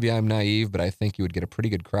here? Maybe I'm naive, but I think you would get a pretty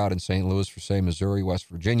good crowd in St. Louis for, say, Missouri, West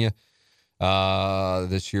Virginia.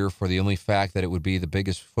 this year for the only fact that it would be the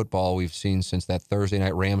biggest football we've seen since that Thursday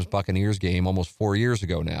night Rams-Buccaneers game almost 4 years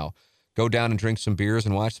ago now. Go down and drink some beers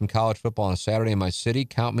and watch some college football on a Saturday in my city.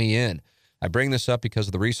 Count me in. I bring this up because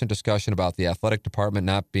of the recent discussion about the athletic department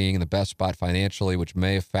not being in the best spot financially, which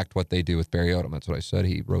may affect what they do with Barry Odom. That's what I said.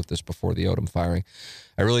 He wrote this before the Odom firing.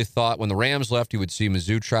 I really thought when the Rams left, you would see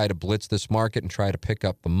Mizzou try to blitz this market and try to pick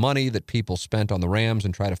up the money that people spent on the Rams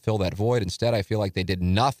and try to fill that void. Instead, I feel like they did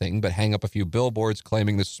nothing but hang up a few billboards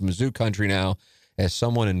claiming this is Mizzou country now. As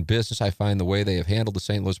someone in business, I find the way they have handled the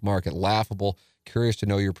St. Louis market laughable. Curious to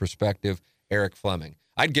know your perspective, Eric Fleming.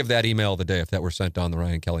 I'd give that email of the day if that were sent on the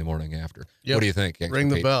Ryan Kelly Morning After. Yep. What do you think? Ring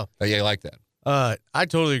the bell. Yeah, you like that? I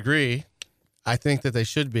totally agree. I think that they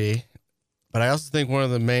should be. But I also think one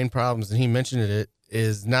of the main problems, and he mentioned it,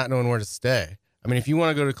 is not knowing where to stay. I mean, if you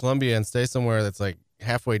want to go to Columbia and stay somewhere that's like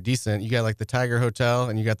halfway decent, you got like the Tiger Hotel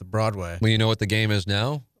and you got the Broadway. Well, you know what the game is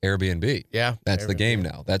now? Airbnb. Yeah. That's Airbnb. the game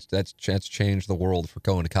now. That's changed the world for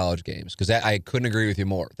going to college games because I couldn't agree with you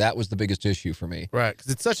more. That was the biggest issue for me. Right,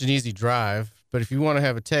 because it's such an easy drive. But if you want to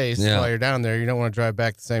have a taste while you're down there, you don't want to drive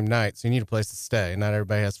back the same night. So you need a place to stay. Not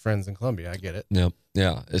everybody has friends in Columbia. I get it. Yep.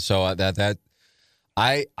 Yeah. So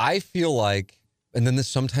I feel like, and then this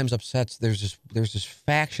sometimes upsets. There's this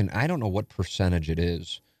faction. I don't know what percentage it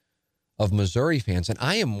is of Missouri fans, and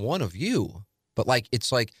I am one of you. But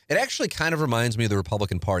it's like it actually kind of reminds me of the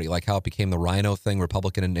Republican Party, like how it became the Rhino thing,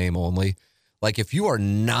 Republican in name only. Like if you are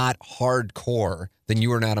not hardcore, then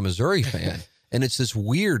you are not a Missouri fan. And it's this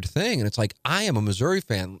weird thing. And it's like, I am a Missouri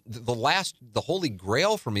fan. The holy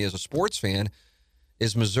grail for me as a sports fan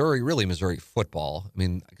is Missouri football. I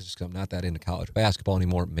mean, because I'm not that into college basketball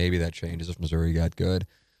anymore. Maybe that changes if Missouri got good.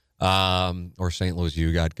 Or St. Louis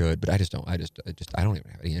U got good. But I don't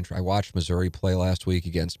even have any interest. I watched Missouri play last week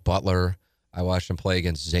against Butler. I watched them play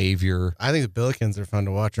against Xavier. I think the Billikens are fun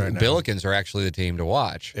to watch right now. Billikens are actually the team to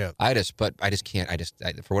watch. Yeah. I just can't.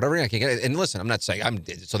 For whatever reason, I can't get it. And listen, I'm not saying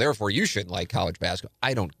so therefore you shouldn't like college basketball.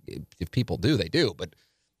 I don't. If people do, they do. But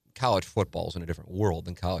college football is in a different world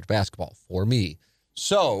than college basketball for me.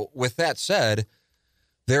 So with that said,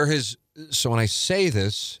 so when I say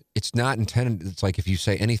this, it's not intended. It's like if you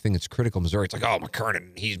say anything that's critical of Missouri, it's like, oh,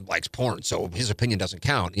 McKernan, he likes porn, so his opinion doesn't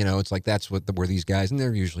count. It's like that's where these guys, and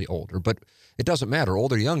they're usually older, but it doesn't matter,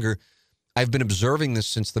 old or younger. I've been observing this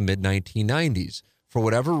since the mid-1990s. For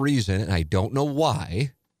whatever reason, and I don't know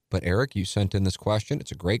why, but Eric, you sent in this question.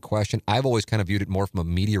 It's a great question. I've always kind of viewed it more from a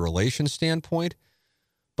media relations standpoint,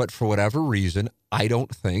 but for whatever reason, I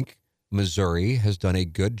don't think Missouri has done a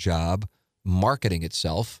good job marketing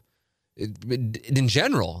itself in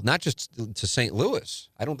general, not just to St. Louis.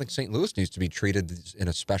 I don't think St. Louis needs to be treated in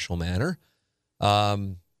a special manner.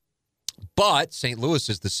 But St. Louis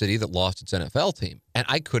is the city that lost its NFL team. And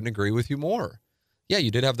I couldn't agree with you more. Yeah,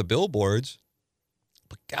 you did have the billboards.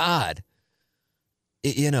 But God,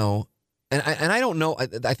 and I don't know.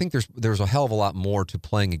 I think there's a hell of a lot more to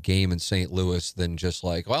playing a game in St. Louis than just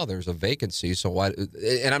like, well, there's a vacancy. So why?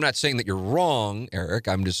 And I'm not saying that you're wrong, Eric.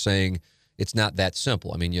 I'm just saying it's not that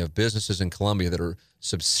simple. I mean, you have businesses in Columbia that are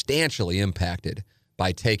substantially impacted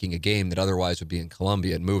by taking a game that otherwise would be in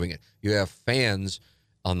Columbia and moving it. You have fans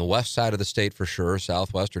on the west side of the state for sure,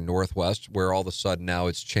 southwest or northwest, where all of a sudden now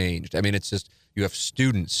it's changed. I mean, it's just you have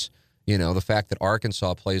students. The fact that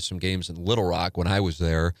Arkansas plays some games in Little Rock when I was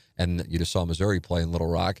there, and you just saw Missouri play in Little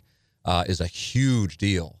Rock, is a huge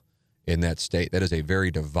deal in that state. That is a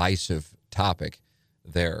very divisive topic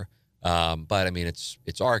there. But I mean,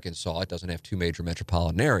 it's Arkansas. It doesn't have two major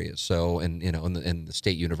metropolitan areas. So, and in the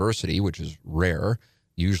state university, which is rare,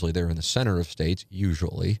 usually they're in the center of states.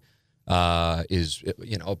 Usually, is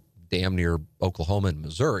damn near Oklahoma and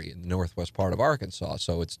Missouri in the northwest part of Arkansas.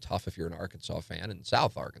 So it's tough if you're an Arkansas fan in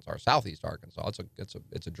South Arkansas or Southeast Arkansas.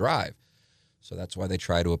 It's a drive. So that's why they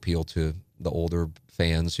try to appeal to the older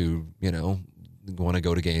fans who want to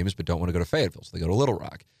go to games but don't want to go to Fayetteville. So they go to Little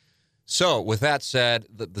Rock. So with that said,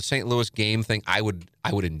 the St. Louis game thing, I would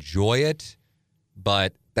enjoy it,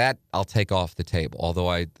 but that I'll take off the table, although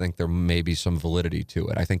I think there may be some validity to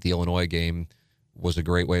it. I think the Illinois game was a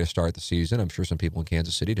great way to start the season. I'm sure some people in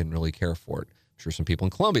Kansas City didn't really care for it. I'm sure some people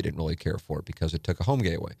in Columbia didn't really care for it because it took a home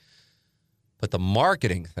game away. But the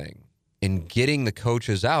marketing thing in getting the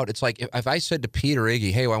coaches out, it's like if I said to Peter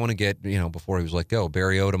Iggy, hey, I want to get, before he was let go,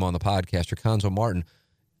 Barry Odom on the podcast or Conzo Martin,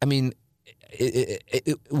 I mean,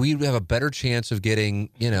 we'd have a better chance of getting,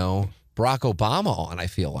 Barack Obama on, I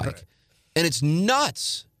feel like. Right. And it's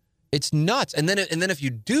nuts. It's nuts. And then if you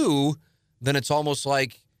do, then it's almost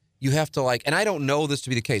like you have to and I don't know this to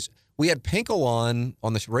be the case. We had Pinkel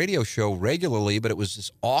on this radio show regularly, but it was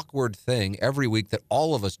this awkward thing every week that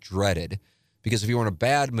all of us dreaded because if you were in a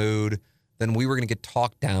bad mood, then we were going to get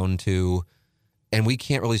talked down to, and we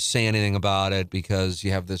can't really say anything about it because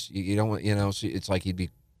you have this, you don't want, so it's like he'd be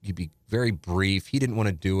very brief. He didn't want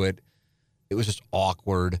to do it. It was just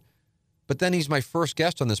awkward. But then he's my first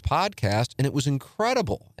guest on this podcast, and it was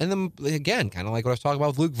incredible. And then, again, kind of like what I was talking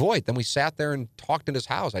about with Luke Voigt. Then we sat there and talked in his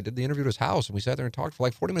house. I did the interview at his house, and we sat there and talked for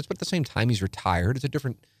like 40 minutes. But at the same time, he's retired. It's a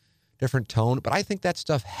different tone. But I think that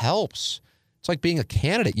stuff helps. It's like being a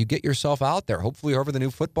candidate. You get yourself out there. Hopefully, whoever the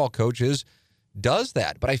new football coach is does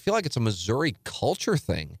that. But I feel like it's a Missouri culture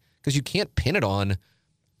thing because you can't pin it on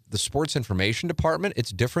the sports information department.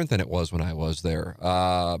 It's different than it was when I was there.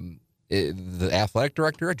 The athletic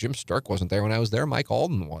director, Jim Stark, wasn't there when I was there. Mike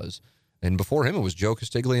Alden was. And before him, it was Joe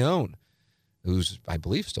Castiglione, who's, I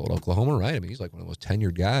believe, still at Oklahoma, right? I mean, he's like one of those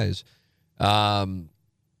tenured guys.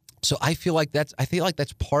 So I feel like that's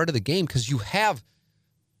part of the game because you have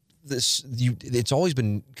this. It's always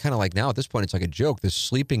been kind of like now at this point, it's like a joke, this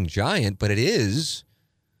sleeping giant, but it is.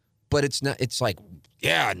 But it's not. It's like,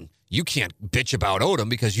 yeah, and you can't bitch about Odom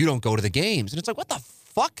because you don't go to the games, and it's like, what the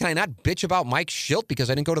fuck? Can I not bitch about Mike Schilt because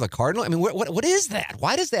I didn't go to the Cardinal? I mean, what is that?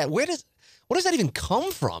 Why does that? What does that even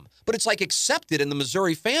come from? But it's like accepted in the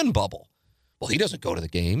Missouri fan bubble. Well, he doesn't go to the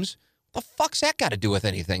games. What the fuck's that got to do with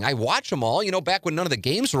anything? I watch them all, back when none of the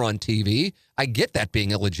games were on TV. I get that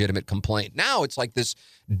being a legitimate complaint. Now it's like this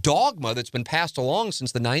dogma that's been passed along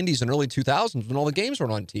since the 90s and early 2000s when all the games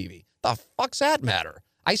were on TV. The fuck's that matter?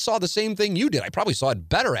 I saw the same thing you did. I probably saw it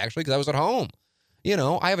better, actually, because I was at home.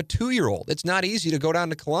 I have a 2-year-old. It's not easy to go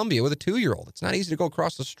down to Columbia with a 2-year-old. It's not easy to go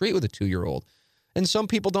across the street with a 2-year-old. And some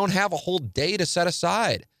people don't have a whole day to set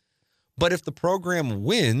aside. But if the program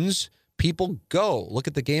wins, people go. Look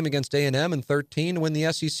at the game against A&M in 13 to win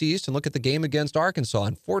the SEC East, and look at the game against Arkansas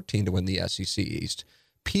in 14 to win the SEC East.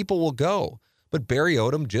 People will go. But Barry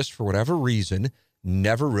Odom, just for whatever reason,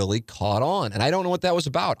 never really caught on. And I don't know what that was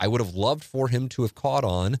about. I would have loved for him to have caught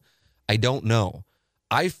on. I don't know.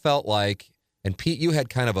 I felt like, and Pete, you had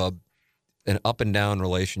kind of an up and down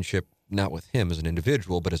relationship, not with him as an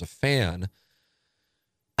individual, but as a fan.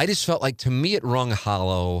 I just felt like, to me, it rung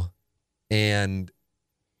hollow. And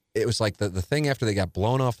it was like the thing after they got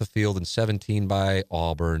blown off the field in 17 by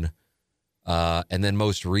Auburn. And then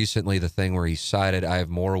most recently, the thing where he cited, I have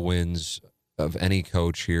more wins of any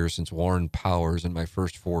coach here since Warren Powers in my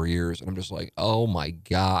first 4 years. And I'm just like, oh my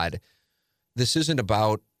God, this isn't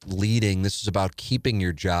about leading. This is about keeping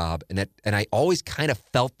your job. And I always kind of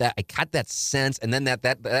felt that. I got that sense. And then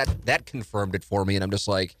that confirmed it for me. And I'm just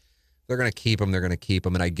like, they're going to keep him. They're going to keep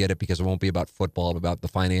him. And I get it because it won't be about football, but about the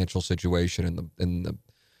financial situation and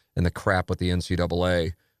the crap with the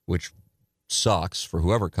NCAA, which sucks for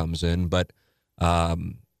whoever comes in. But I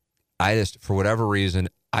just, for whatever reason,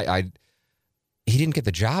 he didn't get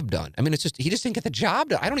the job done. I mean, it's just, he just didn't get the job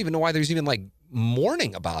done. I don't even know why there's even like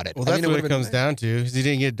mourning about it. Well, that's what it comes down to, is he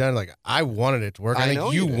didn't get it done. Like, I wanted it to work. I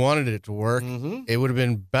think you wanted it to work. Mm-hmm. It would have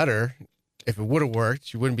been better if it would have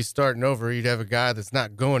worked. You wouldn't be starting over. You'd have a guy that's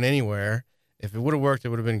not going anywhere. If it would have worked, it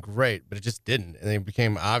would have been great, but it just didn't. And it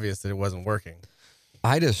became obvious that it wasn't working.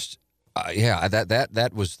 I just,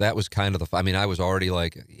 that was kind of I mean, I was already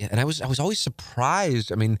like, and I was always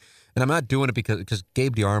surprised. I mean, and I'm not doing it because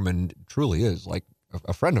Gabe DeArmond truly is like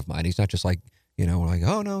a friend of mine. He's not just like, we're like,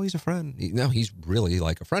 oh no, he's a friend. No, he's really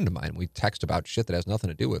like a friend of mine. We text about shit that has nothing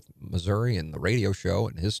to do with Missouri and the radio show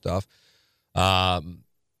and his stuff. But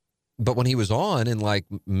when he was on in like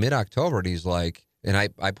mid-October, and he's like, and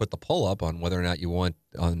I put the poll up on whether or not you want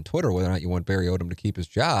on Twitter, whether or not you want Barry Odom to keep his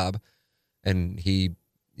job. And he,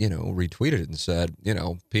 retweeted it and said,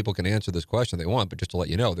 people can answer this question they want, but just to let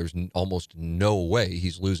you know, there's almost no way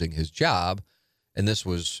he's losing his job. And this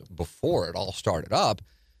was before it all started up.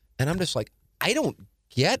 And I'm just like, I don't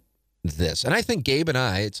get this. And I think Gabe and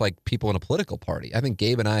I, it's like people in a political party. I think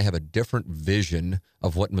Gabe and I have a different vision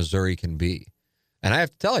of what Missouri can be. And I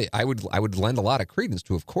have to tell you, I would lend a lot of credence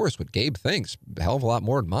to, of course, what Gabe thinks. A hell of a lot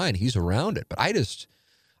more than mine. He's around it. But I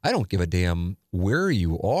don't give a damn where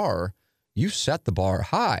you are. You set the bar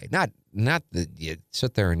high. Not that you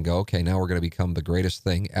sit there and go, okay, now we're going to become the greatest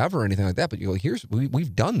thing ever or anything like that. But you go,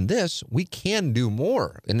 we've done this. We can do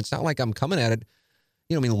more. And it's not like I'm coming at it.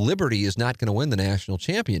 Liberty is not going to win the national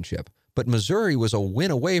championship. But Missouri was a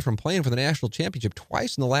win away from playing for the national championship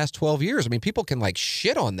twice in the last 12 years. I mean, people can like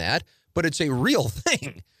shit on that, but it's a real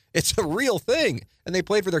thing. It's a real thing. And they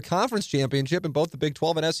played for their conference championship in both the Big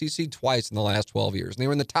 12 and SEC twice in the last 12 years. And they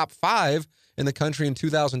were in the top 5 in the country in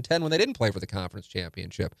 2010 when they didn't play for the conference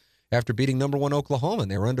championship after beating number 1 Oklahoma.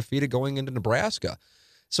 And they were undefeated going into Nebraska.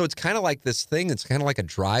 So it's kind of like this thing. It's kind of like a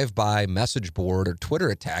drive-by message board or Twitter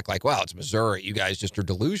attack. Like, wow, it's Missouri. You guys just are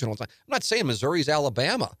delusional. I'm not saying Missouri's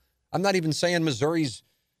Alabama. I'm not even saying Missouri's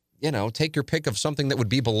take your pick of something that would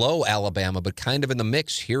be below Alabama, but kind of in the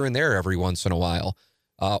mix here and there every once in a while.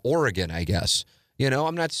 Oregon, I guess.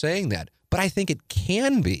 I'm not saying that, but I think it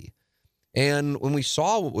can be. And when we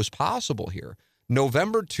saw what was possible here,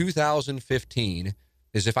 November 2015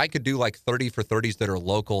 is if I could do like 30 for 30s that are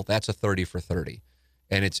local, that's a 30 for 30.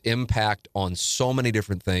 And its impact on so many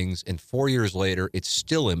different things. And 4 years later, it's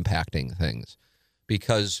still impacting things.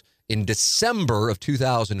 Because in December of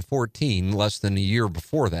 2014, less than a year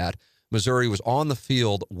before that, Missouri was on the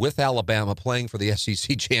field with Alabama playing for the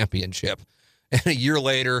SEC championship. And a year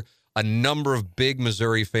later, a number of big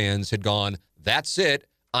Missouri fans had gone, that's it,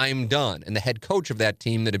 I'm done. And the head coach of that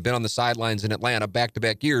team that had been on the sidelines in Atlanta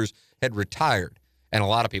back-to-back years had retired. And a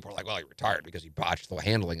lot of people are like, well, he retired because he botched the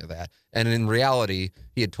handling of that. And in reality,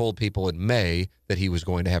 he had told people in May that he was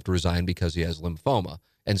going to have to resign because he has lymphoma.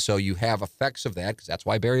 And so you have effects of that, because that's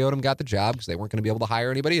why Barry Odom got the job, because they weren't going to be able to hire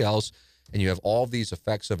anybody else. And you have all these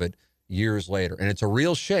effects of it years later. And it's a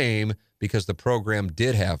real shame because the program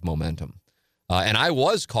did have momentum. And I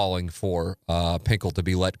was calling for Pinkel to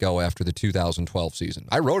be let go after the 2012 season.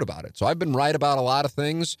 I wrote about it. So I've been right about a lot of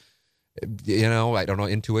things. I don't know,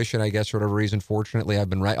 intuition, I guess, for whatever reason. Fortunately, I've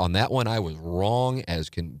been right. On that one, I was wrong as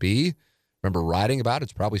can be. Remember writing about it.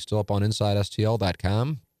 It's probably still up on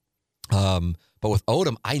InsideSTL.com. But with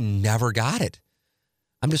Odom, I never got it.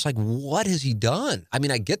 I'm just like, what has he done? I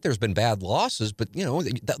mean, I get there's been bad losses, but,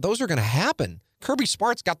 those are going to happen. Kirby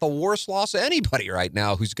Smart's got the worst loss of anybody right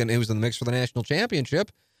now who's in the mix for the national championship.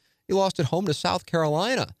 He lost at home to South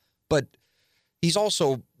Carolina. But he's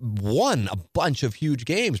also won a bunch of huge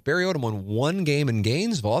games. Barry Odom won one game in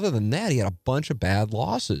Gainesville. Other than that, he had a bunch of bad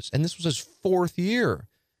losses. And this was his fourth year.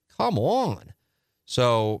 Come on.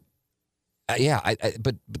 So,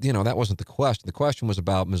 but that wasn't the question. The question was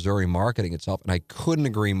about Missouri marketing itself, and I couldn't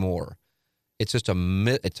agree more. It's just to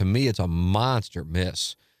me, it's a monster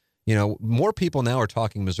miss. More people now are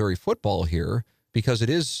talking Missouri football here because it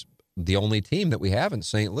is the only team that we have in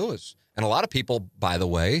St. Louis. And a lot of people, by the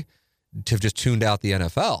way, have just tuned out the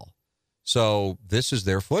NFL. So this is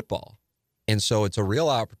their football. And so it's a real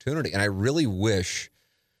opportunity. And I really wish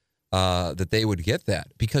that they would get that,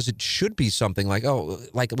 because it should be something like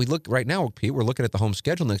we look right now, Pete, we're looking at the home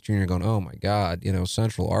schedule next year and you're going, oh my God,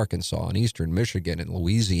 Central Arkansas and Eastern Michigan and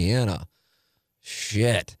Louisiana.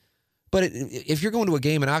 Shit. But if you're going to a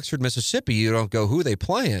game in Oxford, Mississippi, you don't go, who are they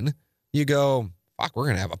playing? You go, fuck, we're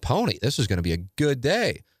going to have a pony. This is going to be a good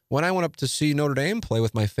day. When I went up to see Notre Dame play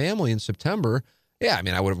with my family in September,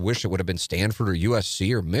 I would have wished it would have been Stanford or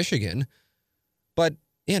USC or Michigan. But,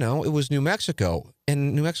 it was New Mexico,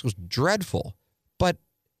 and New Mexico's dreadful. But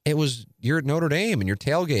you're at Notre Dame and you're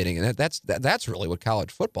tailgating, and that's really what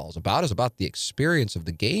college football is about the experience of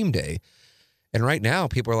the game day. And right now,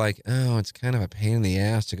 people are like, oh, it's kind of a pain in the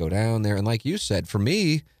ass to go down there. And like you said, for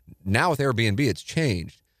me, now with Airbnb, it's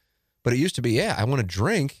changed. But it used to be, I want to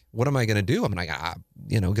drink. What am I going to do? I'm going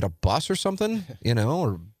to, get a bus or something,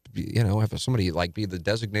 or, have somebody be the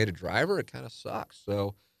designated driver. It kind of sucks.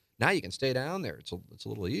 So now you can stay down there. It's a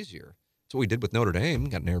little easier. That's what we did with Notre Dame,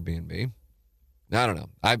 got an Airbnb. I don't know.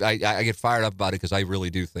 I get fired up about it because I really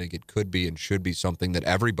do think it could be and should be something that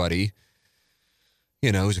everybody,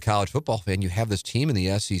 who's a college football fan, you have this team in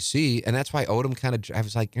the SEC, and that's why Odom I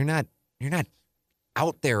was like, you're not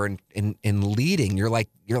out there and leading. You're like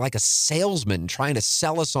a salesman trying to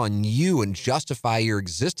sell us on you and justify your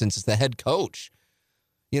existence as the head coach.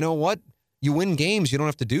 You know what? You win games. You don't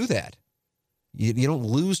have to do that. You don't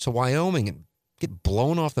lose to Wyoming and get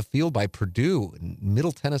blown off the field by Purdue and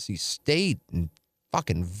Middle Tennessee State and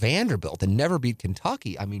fucking Vanderbilt and never beat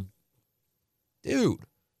Kentucky. I mean, dude,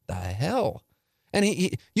 the hell? And you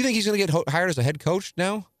think he's going to get hired as a head coach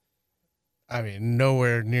now? I mean,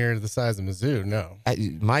 nowhere near the size of Mizzou, no.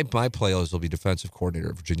 My playlist will be defensive coordinator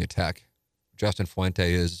at Virginia Tech. Justin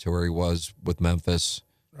Fuente is to where he was with Memphis.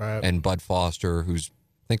 Right. And Bud Foster, who's,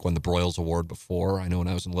 I think, won the Broyles Award before. I know when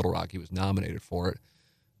I was in Little Rock, he was nominated for it.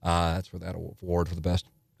 That's where that award for the best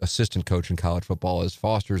assistant coach in college football is.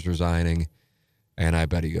 Foster's resigning, and I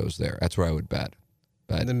bet he goes there. That's where I would bet.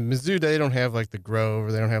 And then Mizzou, they don't have the Grove,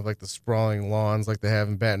 or they don't have the sprawling lawns like they have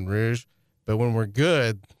in Baton Rouge. But when we're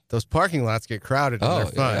good, those parking lots get crowded and they're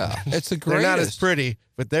fun. Yeah. It's the greatest. They're not as pretty,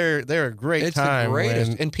 but they're a great time. It's the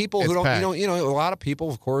greatest. And people who don't, packed. a lot of people,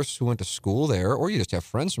 of course, who went to school there, or you just have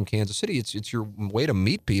friends from Kansas City. It's your way to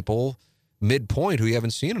meet people midpoint who you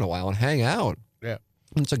haven't seen in a while and hang out. Yeah.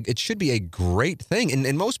 And it should be a great thing.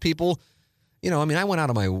 And most people, I went out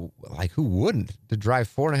of my, who wouldn't, to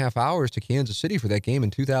drive 4.5 hours to Kansas City for that game in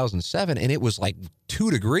 2007, and it was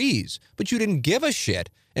 2 degrees, but you didn't give a shit.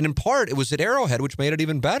 And in part, it was at Arrowhead, which made it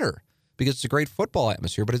even better. because it's a great football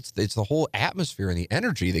atmosphere, but it's the whole atmosphere and the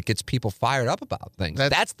energy that gets people fired up about things.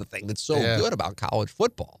 That's the thing that's so good about college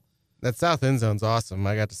football. That south end zone's awesome.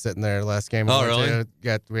 I got to sit in there last game. Oh, really?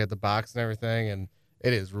 We had the box and everything, and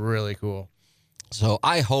it is really cool. So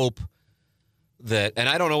I hope that, and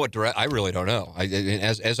I don't know what I really don't know.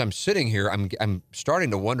 As I'm sitting here, I'm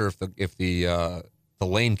starting to wonder if the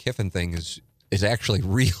Lane Kiffin thing is actually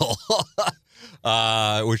real,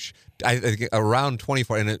 which I think around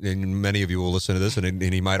 24, and many of you will listen to this, and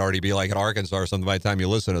he might already be like in Arkansas or something by the time you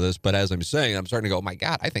listen to this. But as I'm saying, I'm starting to go, oh my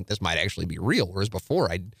God, I think this might actually be real. Whereas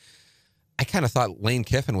before, I kind of thought Lane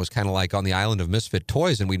Kiffin was kind of like on the island of misfit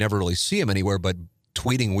toys, and we never really see him anywhere but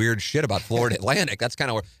tweeting weird shit about Florida Atlantic. That's kind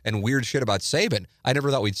of and weird shit about Saban. I never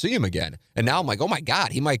thought we'd see him again. And now I'm like, oh my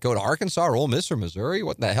God, he might go to Arkansas or Ole Miss or Missouri.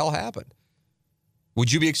 What the hell happened?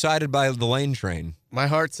 Would you be excited by the Lane train? My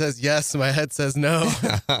heart says yes. My head says no.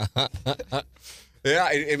 Yeah,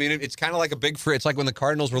 I mean, it's kind of like a big free. It's like when the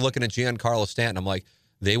Cardinals were looking at Giancarlo Stanton. I'm like,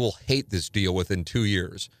 they will hate this deal within 2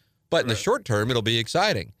 years. But in the short term, it'll be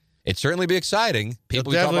exciting. It'd certainly be exciting.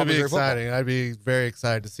 It'll definitely be exciting. I'd be very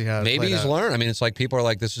excited to see how maybe he's learned. I mean, it's like people are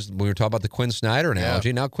like, this is, we were talking about the Quinn Snyder analogy.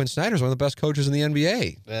 Yeah. Now Quinn Snyder's one of the best coaches in the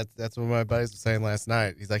NBA. That's what my buddies were saying last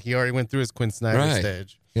night. He's like, he already went through his Quinn Snyder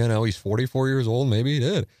stage. You know, he's 44 years old. Maybe he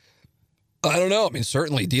did. I don't know. I mean,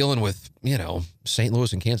 certainly dealing with, St.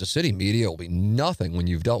 Louis and Kansas City media will be nothing when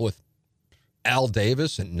you've dealt with Al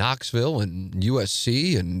Davis and Knoxville and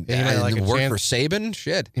USC and work for Saban.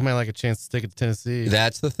 Shit. He might like a chance to stick it to Tennessee.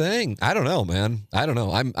 That's the thing. I don't know, man. I don't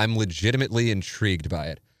know. I'm legitimately intrigued by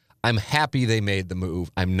it. I'm happy they made the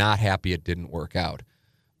move. I'm not happy it didn't work out.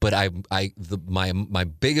 But my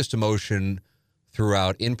biggest emotion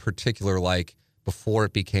throughout, in particular, like before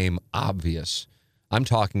it became obvious, I'm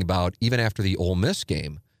talking about even after the Ole Miss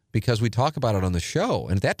game, because we talk about it on the show.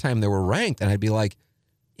 And at that time they were ranked, and I'd be like,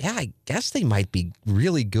 yeah, I guess they might be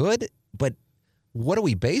really good, but what are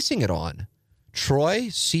we basing it on? Troy,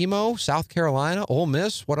 SEMO, South Carolina, Ole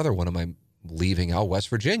Miss. What other one am I leaving out? West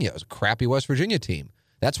Virginia. It was a crappy West Virginia team.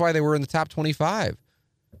 That's why they were in the top 25.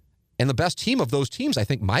 And the best team of those teams, I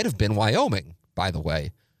think, might have been Wyoming, by the way.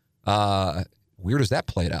 Weird as that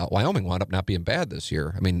played out. Wyoming wound up not being bad this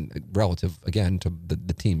year. I mean, relative, again, to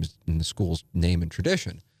the teams in the school's name and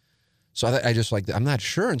tradition. So I just I'm not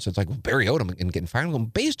sure. And so it's like, well, Barry Odom and getting fired. I'm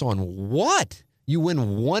based on what? You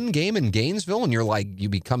win one game in Gainesville and you're like, you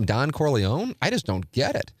become Don Corleone? I just don't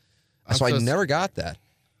get it. So I never got that.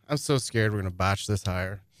 I'm so scared we're going to botch this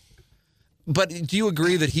hire. But do you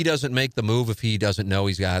agree that he doesn't make the move if he doesn't know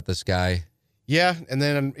he's got this guy? Yeah, and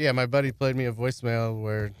then, my buddy played me a voicemail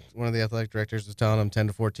where one of the athletic directors was telling him 10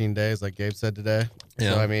 to 14 days, like Gabe said today.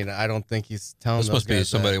 Yeah. So, I mean, I don't think he's telling this must be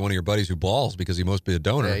somebody, one of your buddies who balls, because he must be a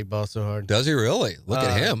donor. Yeah, he balls so hard. Does he really? Look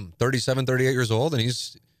at him, 37, 38 years old, and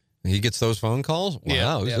he gets those phone calls?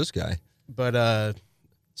 Wow, who's this guy? But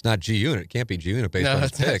it's not G-Unit. It can't be G-Unit based on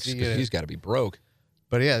his picks, because he's got to be broke.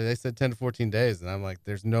 But, yeah, they said 10 to 14 days, and I'm like,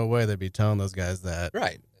 there's no way they'd be telling those guys that.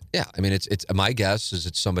 Right. Yeah, I mean, it's my guess is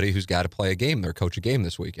it's somebody who's got to play a game, or coach a game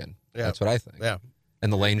this weekend. Yeah. That's what I think. Yeah.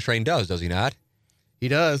 And the Lane train does he not? He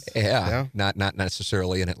does. Yeah. Not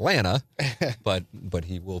necessarily in Atlanta, but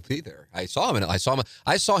he will be there. I saw him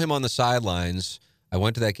on the sidelines. I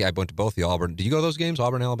went to that game. I went to both the Auburn. Did you go to those games,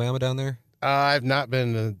 Auburn, Alabama, down there? I've not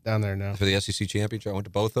been down there, no. For the SEC championship, I went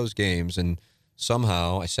to both those games, and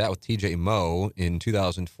somehow I sat with TJ Moe in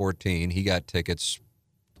 2014. He got tickets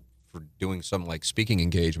for doing some speaking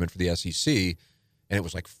engagement for the SEC, and it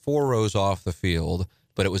was 4 rows off the field,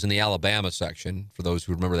 but it was in the Alabama section. For those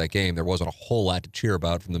who remember that game, there wasn't a whole lot to cheer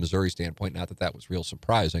about from the Missouri standpoint. Not that that was real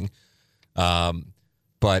surprising.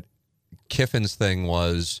 But Kiffin's thing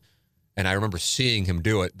was, and I remember seeing him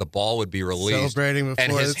do it, the ball would be released. Celebrating before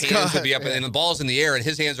and his hands would be up, and the ball's in the air, and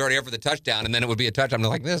his hands are already up for the touchdown, and then it would be a touchdown. I'm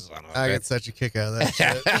like, this. I get such a kick out of that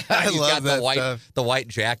shit. I love that stuff. The white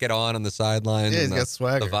jacket on the sideline. Yeah, he's got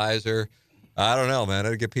swagger. The visor. I don't know, man.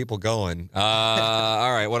 It'd get people going.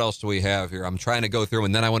 All right, what else do we have here? I'm trying to go through,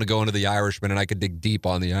 and then I want to go into the Irishman, and I could dig deep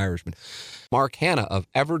on the Irishman. Mark Hanna of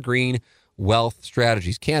Evergreen Wealth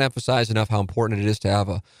Strategies. Can't emphasize enough how important it is to have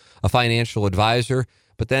a financial advisor.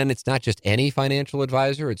 But then it's not just any financial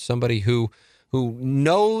advisor. It's somebody who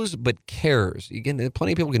knows but cares. Again,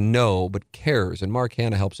 plenty of people can know but cares. And Mark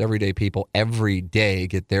Hanna helps everyday people every day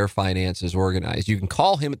get their finances organized. You can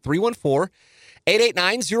call him at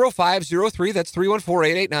 314-889-0503. That's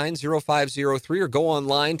 314-889-0503. Or go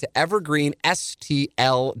online to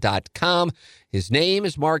evergreenstl.com. His name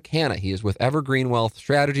is Mark Hanna. He is with Evergreen Wealth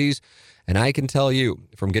Strategies. And I can tell you,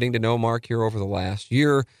 from getting to know Mark here over the last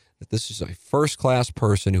year, that this is a first-class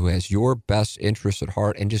person who has your best interests at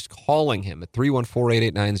heart, and just calling him at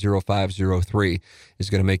 314-889-0503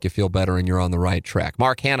 is going to make you feel better and you're on the right track.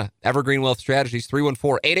 Mark Hanna, Evergreen Wealth Strategies,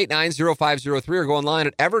 314-889-0503, or go online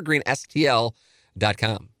at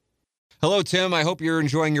evergreenstl.com. Hello, Tim. I hope you're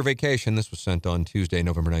enjoying your vacation. This was sent on Tuesday,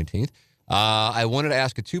 November 19th. I wanted to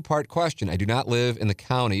ask a two-part question. I do not live in the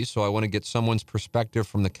county, so I want to get someone's perspective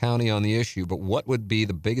from the county on the issue. But what would be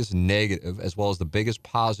the biggest negative as well as the biggest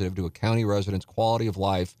positive to a county resident's quality of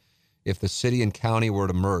life if the city and county were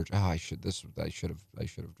to merge? I should have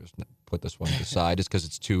just put this one to the side just because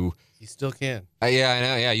it's too. You still can. Yeah, I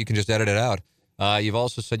know. Yeah, you can just edit it out. You've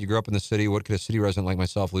also said you grew up in the city. What could a city resident like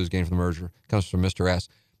myself lose gain from the merger? Comes from Mr. S.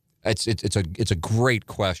 It's a great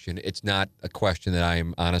question. It's not a question that I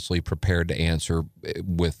am honestly prepared to answer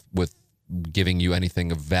with giving you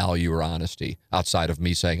anything of value or honesty outside of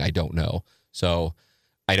me saying I don't know. So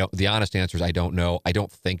the honest answer is I don't know. I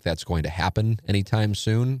don't think that's going to happen anytime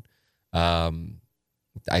soon. I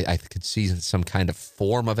could see some kind of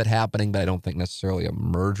form of it happening, but I don't think necessarily a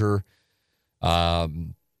merger.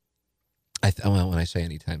 When I say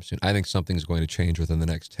anytime soon, I think something's going to change within the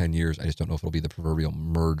next 10 years. I just don't know if it'll be the proverbial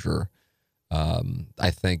merger. I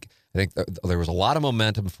think there was a lot of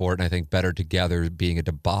momentum for it, and I think Better Together being a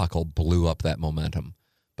debacle blew up that momentum.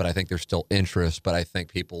 But I think there's still interest, but I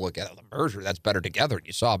think people look at the merger, that's Better Together. And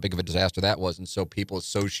you saw how big of a disaster that was, and so people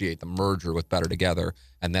associate the merger with Better Together,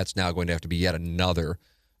 and that's now going to have to be yet another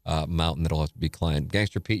mountain that'll have to be climbed.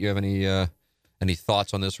 Gangster Pete, you have any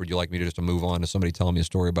thoughts on this, or would you like me to just move on to somebody telling me a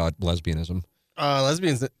story about lesbianism?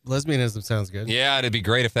 Lesbianism sounds good. Yeah, it'd be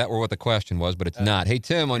great if that were what the question was, but it's not. Hey,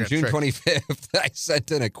 Tim, on June 25th, I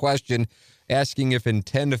sent in a question asking if in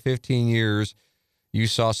 10 to 15 years you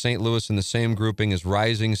saw St. Louis in the same grouping as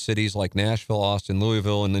rising cities like Nashville, Austin,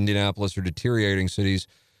 Louisville, and Indianapolis, or deteriorating cities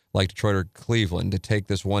like Detroit or Cleveland. To take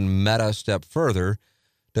this one meta step further,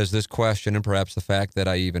 does this question, and perhaps the fact that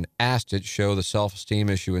I even asked it, show the self-esteem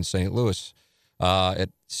issue in St. Louis?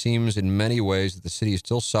 It seems in many ways that the city is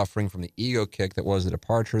still suffering from the ego kick that was the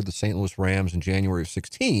departure of the St. Louis Rams in January of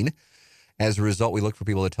 2016. As a result, we look for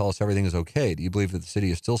people to tell us everything is okay. Do you believe that the city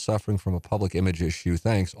is still suffering from a public image issue?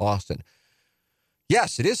 Thanks, Austin.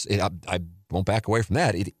 Yes, it is. I won't back away from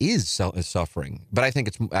that. It is suffering, but I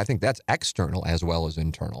think that's external as well as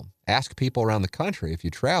internal. Ask people around the country if you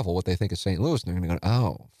travel what they think of St. Louis, and they're going to go,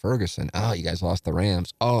 "Oh, Ferguson. Oh, you guys lost the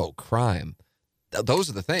Rams. Oh, crime." Those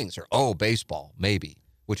are the things. Or, baseball, maybe,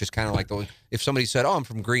 which is kind of like if somebody said, "Oh, I'm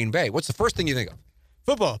from Green Bay," what's the first thing you think of?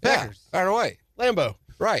 Football, Packers. Yeah, right away. Lambeau.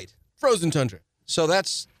 Right. Frozen tundra.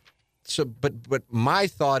 But my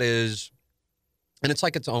thought is, and it's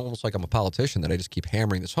almost like I'm a politician that I just keep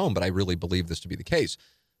hammering this home, but I really believe this to be the case.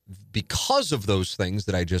 Because of those things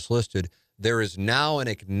that I just listed, there is now an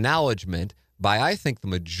acknowledgement by, I think, the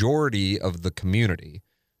majority of the community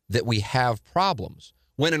that we have problems.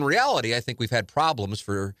 When in reality, I think we've had problems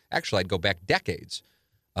for, actually, I'd go back decades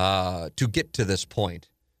to get to this point.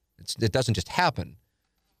 It doesn't just happen.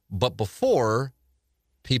 But before,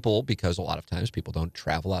 people, because a lot of times people don't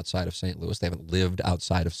travel outside of St. Louis, they haven't lived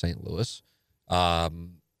outside of St. Louis,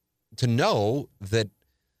 to know that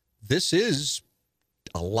this is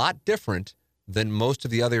a lot different than most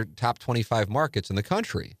of the other top 25 markets in the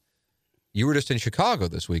country. You were just in Chicago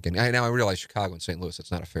this weekend. Now I realize Chicago and St. Louis,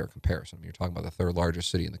 it's not a fair comparison. I mean, you're talking about the third largest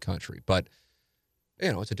city in the country. But,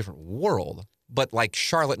 it's a different world. But like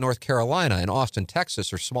Charlotte, North Carolina, and Austin,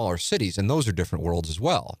 Texas are smaller cities, and those are different worlds as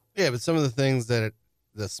well. Yeah, but some of the things the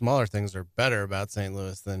smaller things are better about St.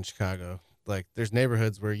 Louis than Chicago. Like, there's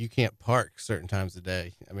neighborhoods where you can't park certain times of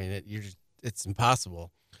day. I mean, it's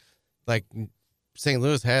impossible. Like, St.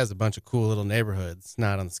 Louis has a bunch of cool little neighborhoods,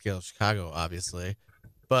 not on the scale of Chicago, obviously,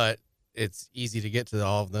 but it's easy to get to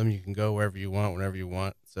all of them. You can go wherever you want, whenever you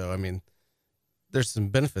want. So, I mean, there's some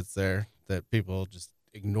benefits there that people just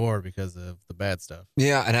ignore because of the bad stuff.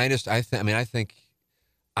 Yeah, and I think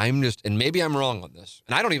and maybe I'm wrong on this,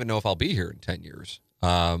 and I don't even know if I'll be here in 10 years.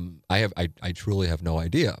 I truly have no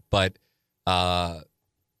idea, but, and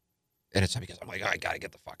it's not because I'm like, I got to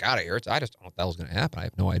get the fuck out of here. I just don't know what the hell's going to happen. I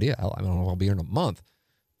have no idea. I don't know if I'll be here in a month,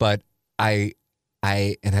 but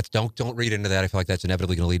and that's don't read into that. I feel like that's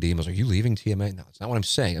inevitably going to lead to emails. Are you leaving TMA? No, it's not what I'm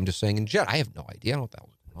saying. I'm just saying in general, I have no idea. I don't know what the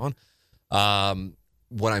hell's going on.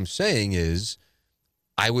 What I'm saying is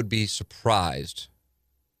I would be surprised,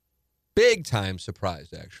 big time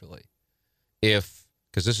surprised actually,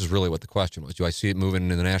 because this is really what the question was. Do I see it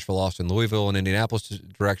moving in the Nashville, Austin, Louisville, and Indianapolis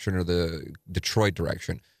direction or the Detroit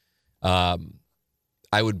direction?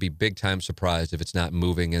 I would be big time surprised if it's not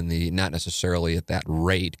moving not necessarily at that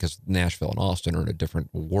rate, because Nashville and Austin are in a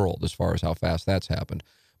different world as far as how fast that's happened.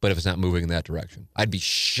 But if it's not moving in that direction, I'd be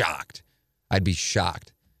shocked. I'd be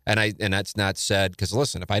shocked. And that's not said, because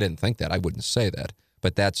listen, if I didn't think that, I wouldn't say that.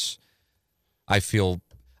 But I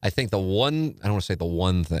think I don't want to say the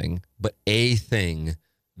one thing, but a thing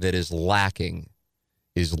that is lacking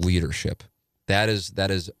is leadership. That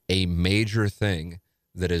is a major thing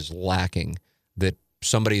that is lacking, that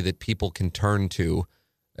somebody that people can turn to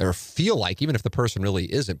or feel like, even if the person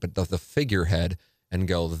really isn't, but the figurehead, and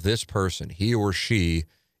go, this person, he or she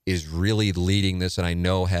is really leading this, and I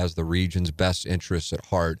know has the region's best interests at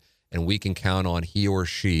heart, and we can count on he or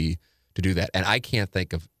she to do that. And I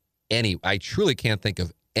truly can't think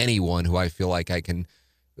of anyone who I feel like I can,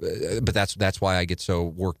 but that's why I get so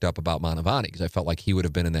worked up about Manavani, because I felt like he would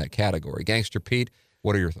have been in that category. Gangster Pete,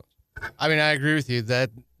 what are your thoughts? I mean, I agree with you that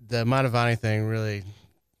the Manavani thing really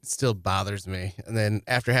still bothers me. And then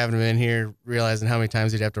after having him in here, realizing how many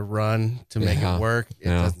times he'd have to run to make it work, it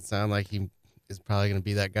doesn't sound like he is probably going to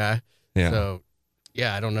be that guy. Yeah. So,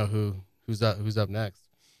 yeah, I don't know who's up next.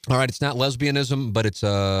 All right, it's not lesbianism, but it's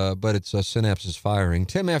synapses firing.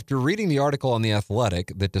 Tim, after reading the article on The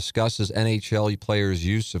Athletic that discusses NHL players'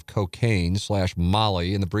 use of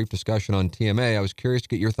cocaine/Molly in the brief discussion on TMA, I was curious to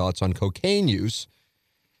get your thoughts on cocaine use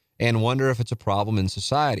and wonder if it's a problem in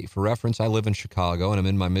society. For reference, I live in Chicago, and I'm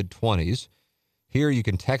in my mid-20s. Here, you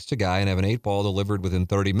can text a guy and have an 8-ball delivered within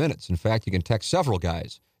 30 minutes. In fact, you can text several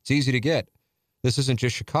guys. It's easy to get. This isn't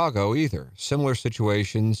just Chicago either. Similar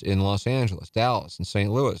situations in Los Angeles, Dallas, and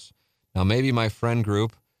St. Louis. Now, maybe my friend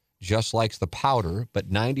group just likes the powder,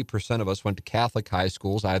 but 90% of us went to Catholic high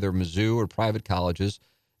schools, either Mizzou or private colleges,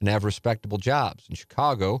 and have respectable jobs. In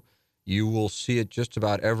Chicago, you will see it just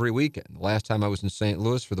about every weekend. The last time I was in St.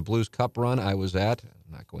 Louis for the Blues Cup run, I'm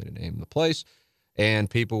not going to name the place, and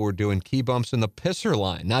people were doing key bumps in the pisser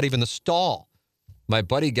line, not even the stall. My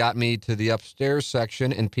buddy got me to the upstairs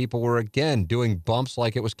section, and people were, again, doing bumps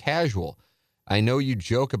like it was casual. I know you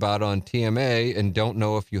joke about it on TMA and don't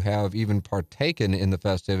know if you have even partaken in the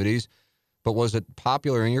festivities, but was it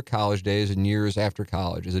popular in your college days and years after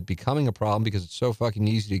college? Is it becoming a problem because it's so fucking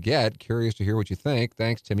easy to get? Curious to hear what you think.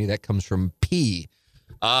 Thanks, Timmy. That comes from P.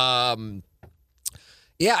 I mean,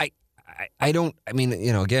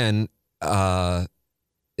 again, at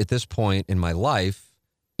this point in my life,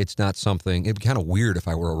 it's not something, it'd be kind of weird if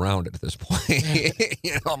I were around it at this point.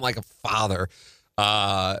 I'm like a father.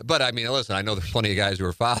 But I mean, listen, I know there's plenty of guys who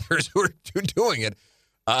are fathers who are doing it.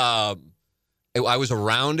 I was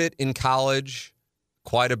around it in college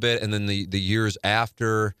quite a bit, and then the years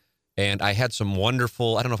after, and I had some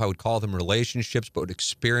wonderful, I don't know if I would call them relationships, but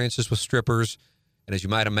experiences with strippers. And as you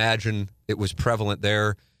might imagine, it was prevalent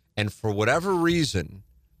there. And for whatever reason,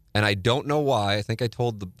 and I don't know why, I think I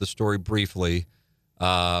told the story briefly,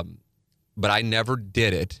 but I never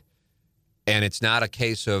did it. And it's not a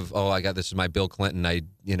case of, this is my Bill Clinton, I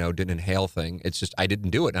didn't inhale thing. It's just I didn't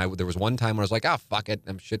do it. And there was one time where I was like, fuck it,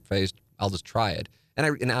 I'm shit-faced, I'll just try it.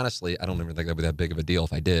 And honestly, I don't even think that would be that big of a deal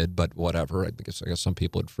if I did, but whatever. I guess some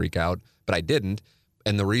people would freak out, but I didn't.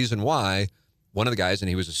 And the reason why, one of the guys, and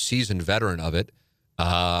he was a seasoned veteran of it,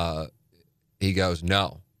 he goes,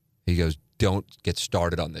 no. He goes, don't get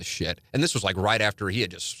started on this shit. And this was like right after he had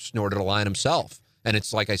just snorted a line himself. And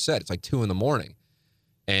it's like I said, it's like 2 a.m.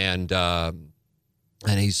 And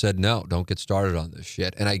he said, no, don't get started on this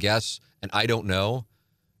shit. And I guess, and I don't know,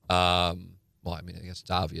 I guess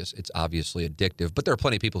it's obvious. It's obviously addictive. But there are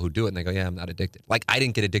plenty of people who do it, and they go, yeah, I'm not addicted. Like, I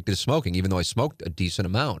didn't get addicted to smoking, even though I smoked a decent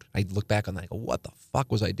amount. I look back on that and I go, what the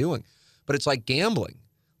fuck was I doing? But it's like gambling.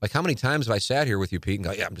 Like, how many times have I sat here with you, Pete, and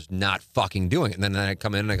go, yeah, I'm just not fucking doing it. And then I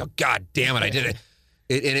come in and I go, God damn it, I did it.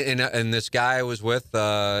 And this guy I was with,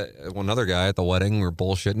 another guy at the wedding, we were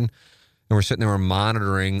bullshitting. And we're sitting there, we're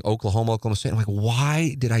monitoring Oklahoma State. I'm like,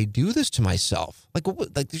 why did I do this to myself? Like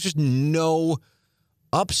there's just no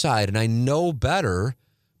upside, and I know better.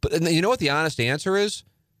 But you know what the honest answer is?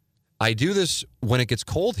 I do this when it gets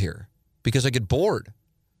cold here because I get bored.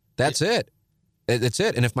 That's it. That's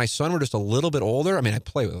it. And if my son were just a little bit older, I mean, I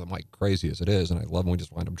play with him like crazy as it is, and I love him. We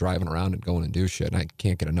just wind up driving around and going and do shit, and I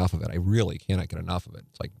can't get enough of it. I really cannot get enough of it.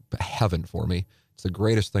 It's like heaven for me. It's the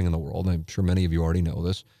greatest thing in the world, and I'm sure many of you already know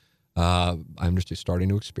this. I'm just starting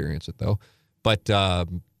to experience it, though. But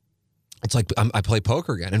it's like I play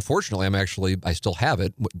poker again. And fortunately, I still have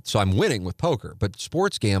it, so I'm winning with poker. But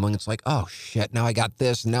sports gambling, it's like, oh, shit, now I got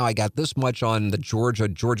this. Now I got this much on the Georgia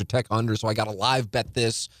Tech under, so I got to live bet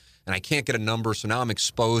this. And I can't get a number, so now I'm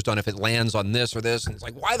exposed on if it lands on this or this. And it's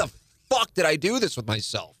like, why the fuck did I do this with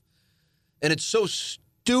myself? And it's so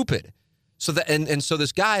stupid. So so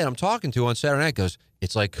this guy that I'm talking to on Saturday night goes,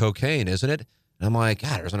 it's like cocaine, isn't it? And I'm like,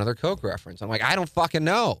 God, there's another Coke reference. I'm like, I don't fucking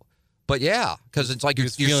know. But yeah, because it's like you're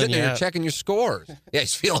sitting there checking your scores. Yeah,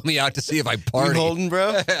 he's feeling me out to see if I party. You holding,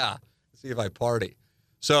 bro? Yeah, see if I party.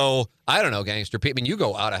 So I don't know, Gangster Pete. I mean, you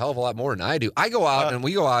go out a hell of a lot more than I do. I go out and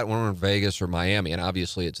we go out when we're in Vegas or Miami, and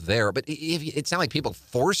obviously it's there. But it's not like people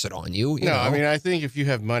force it on you. You know? I mean, I think if you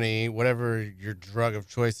have money, whatever your drug of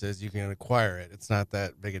choice is, you can acquire it. It's not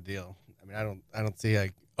that big a deal. I mean, I don't see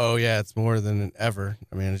like, oh yeah, it's more than ever.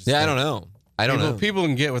 I mean, it's just I don't know. I don't know. People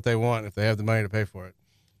can get what they want if they have the money to pay for it.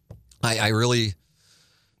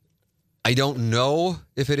 I don't know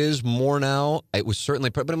if it is more now. It was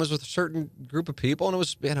certainly, but it was with a certain group of people, and it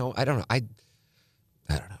was, I don't know. I don't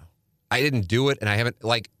know. I didn't do it, and I haven't,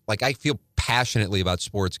 like I feel passionately about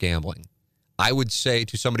sports gambling. I would say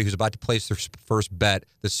to somebody who's about to place their first bet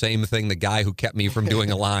the same thing the guy who kept me from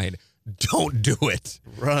doing a line. Don't do it.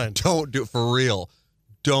 Run. Don't do it for real.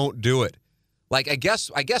 Don't do it. Like, I guess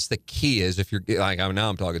the key is, if you're, like, now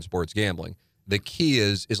I'm talking sports gambling. The key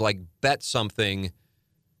is like bet something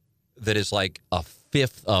that is like a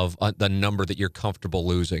fifth of the number that you're comfortable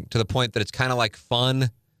losing, to the point that it's kind of like fun,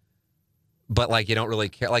 but like you don't really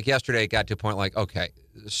care. Like yesterday, it got to a point like, okay,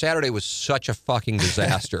 Saturday was such a fucking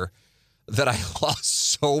disaster that I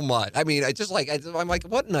lost so much. I mean, I'm like,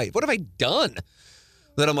 what night? What have I done?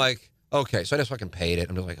 That I'm like, okay, so I just fucking paid it.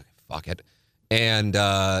 I'm just like, okay, fuck it. And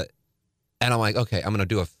I'm like, okay, I'm going to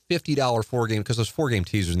do a $50 4-game, because those 4-game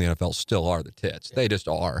teasers in the NFL still are the tits. They just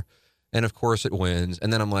are. And, of course, it wins.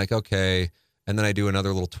 And then I'm like, okay. And then I do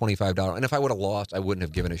another little $25. And if I would have lost, I wouldn't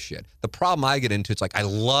have given a shit. The problem I get into, it's like, I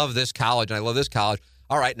love this college and I love this college.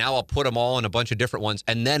 All right, now I'll put them all in a bunch of different ones.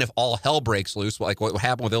 And then if all hell breaks loose, like what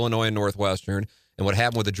happened with Illinois and Northwestern, and what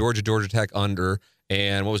happened with the Georgia Tech under,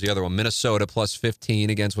 and what was the other one? Minnesota plus 15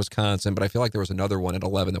 against Wisconsin. But I feel like there was another one at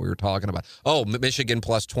 11 that we were talking about. Oh, Michigan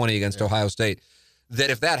plus 20 against Ohio State. That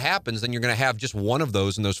if that happens, then you're going to have just one of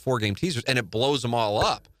those in those 4-game teasers, and it blows them all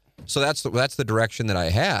up. So that's the direction that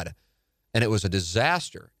I had, and it was a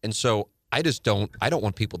disaster. And so I don't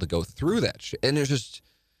want people to go through that shit.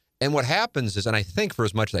 And what happens is, and I think for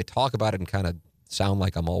as much as I talk about it and kind of sound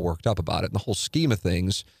like I'm all worked up about it, in the whole scheme of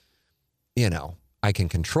things, I can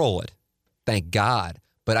control it. Thank God.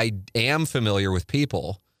 But I am familiar with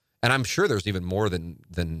people, and I'm sure there's even more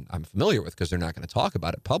than I'm familiar with, because they're not going to talk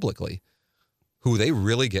about it publicly, who they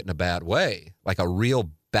really get in a bad way, like a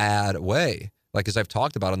real bad way. Like, as I've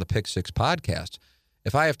talked about on the Pick Six podcast,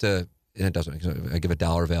 if I have to, and it doesn't, I give a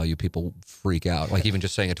dollar value, people freak out. Like, even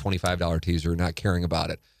just saying a $25 teaser, not caring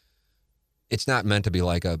about it. It's not meant to be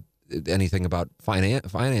like anything about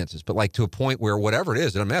finances, but like to a point where whatever it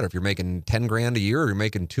is, it doesn't matter if you're making $10,000 a year or you're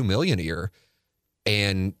making $2 million a year,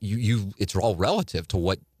 and it's all relative to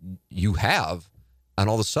what you have. And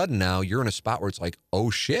all of a sudden now you're in a spot where it's like,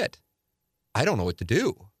 oh shit, I don't know what to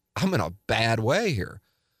do. I'm in a bad way here.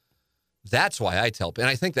 That's why I tell, and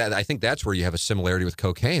I think that's where you have a similarity with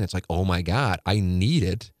cocaine. It's like, oh my God, I need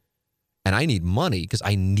it, and I need money because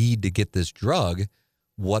I need to get this drug.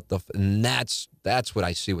 And that's what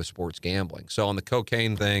I see with sports gambling. So on the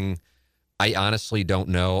cocaine thing, I honestly don't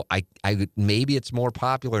know. I maybe it's more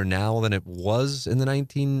popular now than it was in the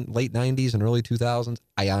late 90s and early 2000s.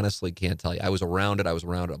 I honestly can't tell you. I was around it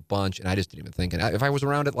a bunch, and I just didn't even think. And if I was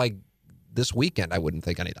around it like this weekend, I wouldn't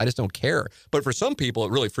think anything. I just don't care. But for some people,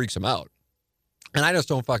 it really freaks them out. And I just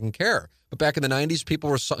don't fucking care. But back in the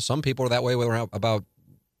 90s, some people were that way about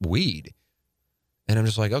weed. And I'm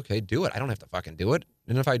just like, okay, do it. I don't have to fucking do it.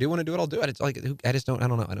 And if I do want to do it, I'll do it. It's like, I just don't, I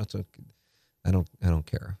don't know. I don't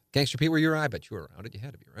care. Gangster Pete, were you around? I bet you were around it. You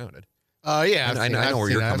had to be around it. Yeah. I know where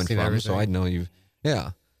you're coming from, everything. So I know you.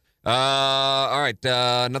 Yeah. All right.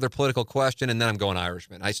 Another political question, and then I'm going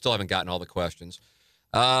Irishman. I still haven't gotten all the questions.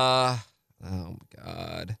 Oh, my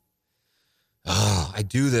God. Oh, I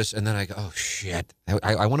do this, and then I go, oh, shit.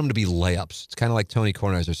 I want them to be layups. It's kind of like Tony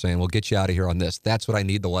Kornheiser saying, we'll get you out of here on this. That's what I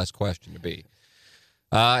need the last question to be.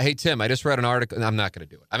 Hey, Tim, I just read an article. I'm not going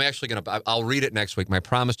to do it. I'm actually going to, I'll read it next week. My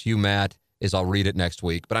promise to you, Matt, is I'll read it next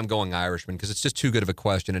week, but I'm going Irishman because it's just too good of a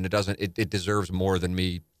question, and it deserves more than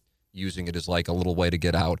me using it as like a little way to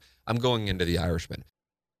get out. I'm going into the Irishman.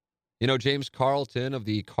 You know, James Carlton of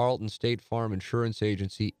the Carlton State Farm Insurance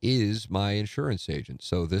Agency is my insurance agent.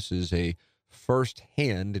 So this is a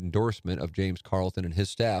first-hand endorsement of James Carlton and his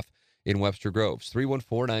staff in Webster Groves.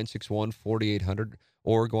 314-961-4800,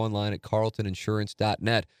 or go online at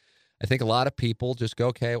carltoninsurance.net. I think a lot of people just go,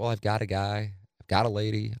 okay, well, I've got a guy, I've got a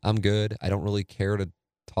lady, I'm good. I don't really care to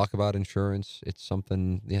talk about insurance. It's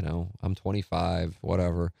something, I'm 25,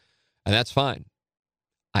 whatever. And that's fine.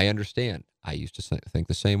 I understand. I used to think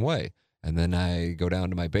the same way. And then I go down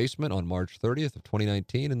to my basement on March 30th of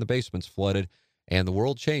 2019, and the basement's flooded, and the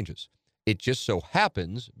world changes. It just so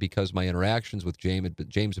happens, because my interactions with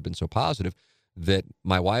James have been so positive, that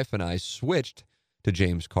my wife and I switched to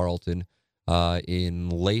James Carlton in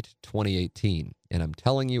late 2018. And I'm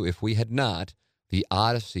telling you, if we had not, the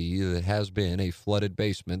odyssey that has been a flooded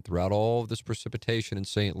basement throughout all of this precipitation in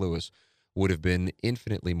St. Louis would have been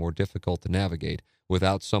infinitely more difficult to navigate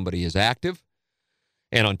without somebody as active.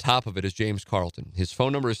 And on top of it is James Carlton. His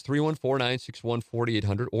phone number is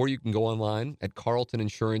 314-961-4800, or you can go online at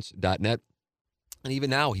carltoninsurance.net. And even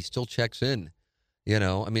now, he still checks in.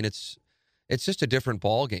 I mean, it's just a different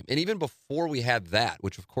ball game. And even before we had that,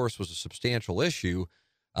 which of course was a substantial issue,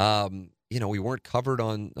 we weren't covered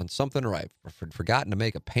on something, or I've forgotten to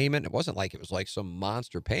make a payment. It wasn't like it was like some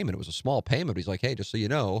monster payment. It was a small payment. But he's like, hey, just so you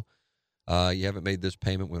know, you haven't made this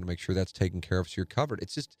payment. We want to make sure that's taken care of so you're covered.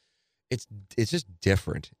 It's just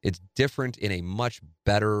different. It's different in a much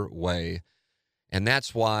better way. And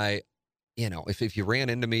that's why, if you ran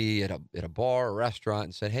into me at a bar or restaurant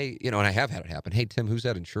and said, hey, and I have had it happen. Hey, Tim, who's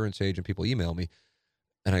that insurance agent? People email me.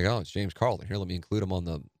 And I go, it's James Carlton. Here, let me include him on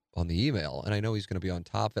the email. And I know he's going to be on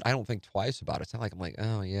top of it. I don't think twice about it. It's not like I'm like,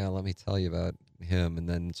 oh, yeah, let me tell you about him. And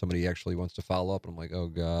then somebody actually wants to follow up. And I'm like, oh,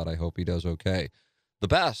 God, I hope he does okay. The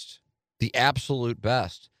best, the absolute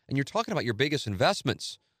best. And you're talking about your biggest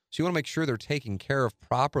investments. So you want to make sure they're taken care of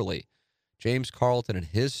properly. James Carlton and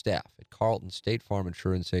his staff at Carlton State Farm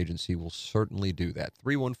Insurance Agency will certainly do that.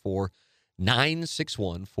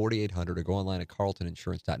 314-961-4800, or go online at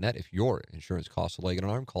carltoninsurance.net. If your insurance costs a leg and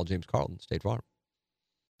an arm, call James Carlton, State Farm.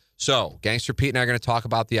 So, Gangster Pete and I are going to talk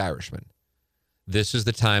about The Irishman. This is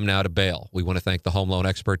the time now to bail. We want to thank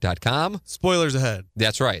thehomeloanexpert.com. Spoilers ahead.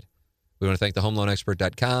 That's right. We want to thank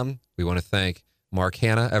thehomeloanexpert.com. We want to thank Mark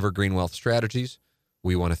Hanna, Evergreen Wealth Strategies.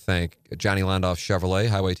 We want to thank Johnny Londoff Chevrolet,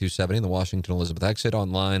 Highway 270, and the Washington Elizabeth exit,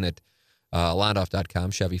 online at londoff.com,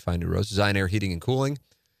 Chevy Find New Roads, Design Air Heating and Cooling,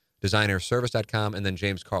 designairservice.com, and then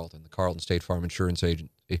James Carlton, the Carlton State Farm Insurance Agent,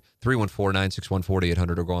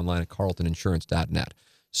 314-961-4800, or go online at carltoninsurance.net.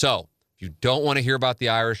 So, if you don't want to hear about The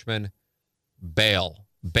Irishman, bail.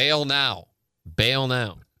 Bail now. Bail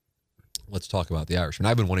now. Let's talk about The Irishman.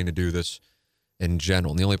 I've been wanting to do this in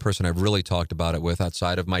general. And the only person I've really talked about it with,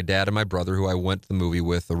 outside of my dad and my brother, who I went to the movie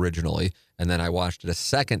with originally, and then I watched it a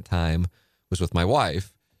second time, was with my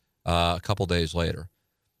wife a couple days later.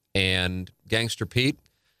 And Gangster Pete,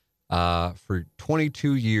 for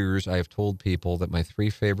 22 years, I have told people that my three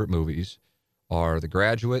favorite movies are The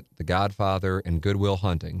Graduate, The Godfather, and Good Will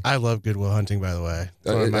Hunting. I love Good Will Hunting, by the way.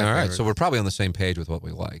 All right, so we're probably on the same page with what we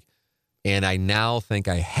like. And I now think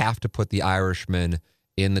I have to put The Irishman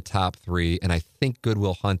in the top three, and I think Good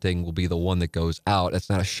Will Hunting will be the one that goes out. It's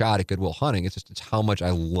not a shot at Good Will Hunting. It's how much I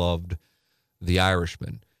loved The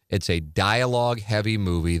Irishman. It's a dialogue-heavy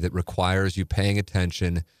movie that requires you paying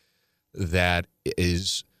attention, that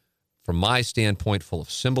is, from my standpoint, full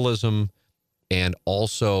of symbolism, and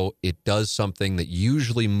also it does something that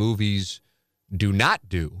usually movies do not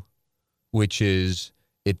do, which is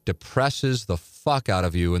it depresses the fuck out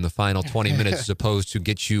of you in the final 20 minutes as opposed to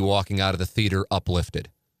get you walking out of the theater uplifted.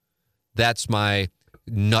 That's my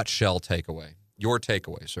nutshell takeaway. Your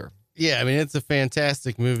takeaway, sir. Yeah, I mean, it's a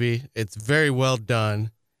fantastic movie. It's very well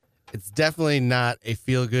done. It's definitely not a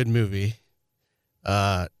feel-good movie.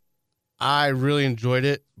 I really enjoyed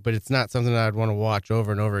it, but it's not something that I'd want to watch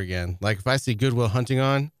over and over again. Like, if I see Good Will Hunting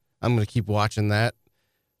on, I'm going to keep watching that.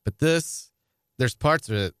 But this, there's parts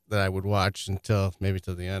of it that I would watch maybe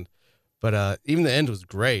till the end. But even the end was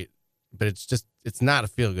great. But it's not a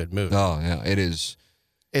feel-good movie. Oh, yeah, it is.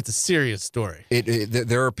 It's a serious story.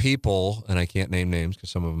 There are people, and I can't name names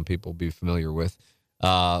because some of them people will be familiar with,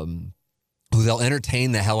 who they'll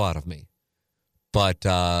entertain the hell out of me. But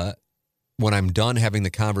when I'm done having the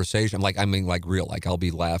conversation, real, I'll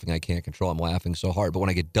be laughing. I can't control. I'm laughing so hard. But when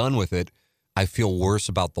I get done with it, I feel worse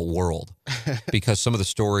about the world because some of the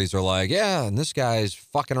stories are like, yeah, and this guy's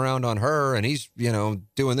fucking around on her and he's,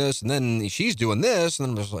 doing this and then she's doing this. And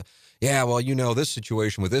then I'm just like, yeah, well, this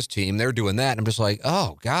situation with this team, they're doing that. And I'm just like,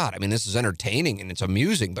 oh, God, I mean, this is entertaining and it's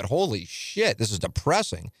amusing, but holy shit, this is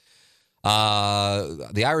depressing.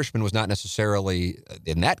 The Irishman was not necessarily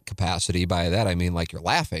in that capacity. By that, I mean, you're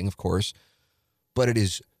laughing, of course, but it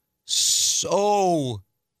is so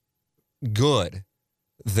good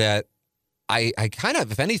that I kind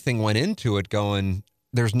of, if anything, went into it going,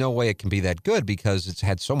 there's no way it can be that good because it's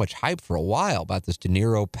had so much hype for a while about this De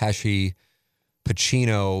Niro, Pesci,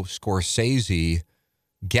 Pacino, Scorsese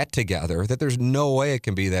get-together that there's no way it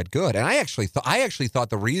can be that good. And I actually thought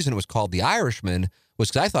the reason it was called The Irishman was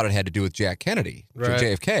because I thought it had to do with Jack Kennedy, right.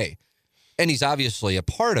 JFK. And he's obviously a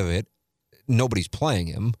part of it. Nobody's playing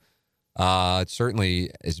him. It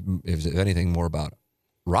certainly is, if anything, more about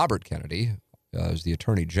Robert Kennedy as the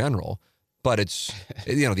Attorney General, but it's,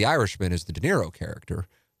 The Irishman is the De Niro character.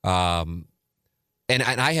 And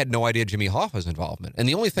I had no idea Jimmy Hoffa's involvement. And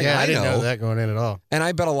the only thing I didn't know that going in at all. And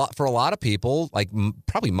I bet for a lot of people, like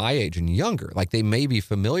probably my age and younger, like they may be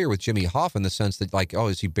familiar with Jimmy Hoffa in the sense that like, oh,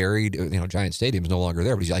 is he buried? Giant Stadium's no longer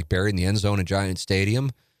there, but he's like buried in the end zone at Giant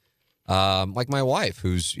Stadium. Like my wife,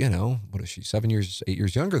 who's, what is she, 8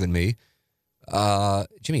 years younger than me.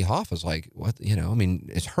 Jimmy Hoffa's like, what,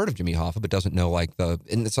 has heard of Jimmy Hoffa, but doesn't know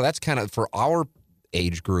and so that's kind of for our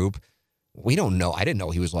age group. We don't know. I didn't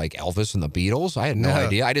know he was like Elvis and the Beatles. I had no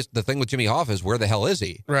idea. The thing with Jimmy Hoffa is where the hell is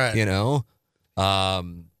he? Right.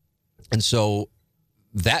 And so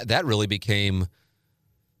that really became,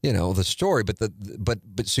 the story. But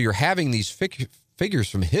so you're having these figures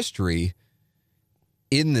from history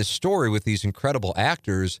in this story with these incredible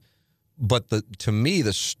actors. But to me,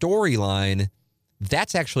 the storyline,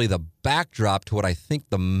 that's actually the backdrop to what I think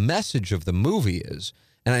the message of the movie is.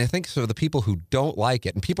 And I think so the people who don't like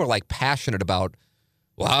it, and people are like passionate about,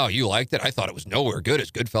 wow, you liked it? I thought it was nowhere good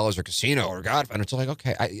as Goodfellas or Casino or Godfather. And it's like,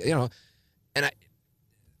 okay, I don't know.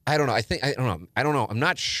 I don't know. I'm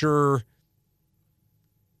not sure.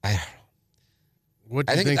 I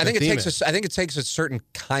think it takes a certain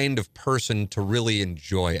kind of person to really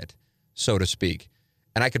enjoy it, so to speak.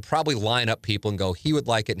 And I could probably line up people and go, he would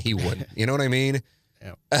like it and he wouldn't. You know what I mean?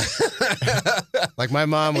 Yeah. Like my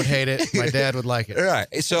mom would hate it, my dad would like it. Right.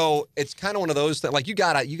 So it's kind of one of those that like you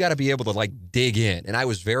gotta be able to like dig in. And I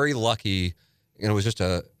was very lucky, it was just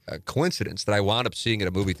a coincidence that I wound up seeing it at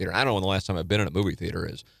a movie theater. I don't know when the last time I've been in a movie theater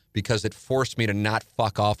is, because it forced me to not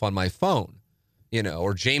fuck off on my phone,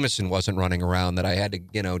 or Jameson wasn't running around that I had to,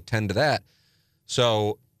 tend to that.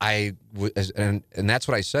 So and that's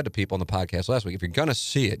what I said to people on the podcast last week. If you're gonna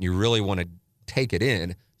see it and you really want to take it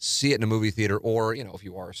in, see it in a movie theater, or, if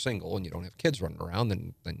you are single and you don't have kids running around,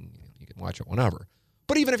 then you can watch it whenever.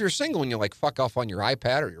 But even if you're single and you like fuck off on your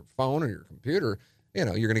iPad or your phone or your computer, you're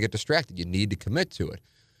going to get distracted. You need to commit to it.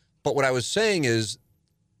 But what I was saying is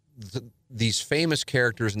these famous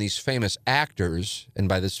characters and these famous actors, and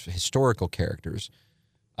by this historical characters,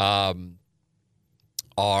 are,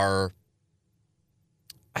 I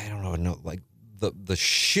don't know, like the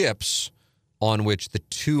ships on which the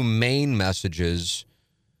two main messages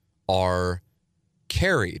are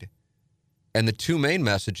carried. And the two main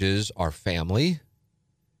messages are family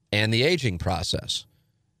and the aging process.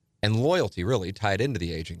 And loyalty really tied into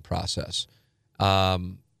the aging process.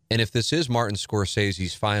 And if this is Martin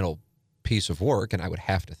Scorsese's final piece of work, and I would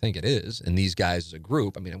have to think it is, and these guys as a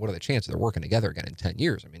group, what are the chances they're working together again in 10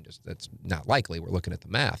 years? That's not likely. We're looking at the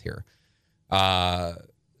math here.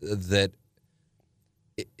 That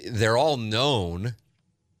they're all known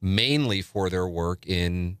mainly for their work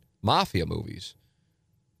in mafia movies.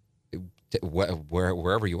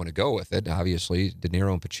 Wherever you want to go with it, obviously De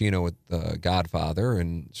Niro and Pacino with Godfather,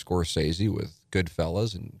 and Scorsese with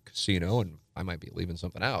Goodfellas and Casino, and I might be leaving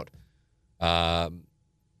something out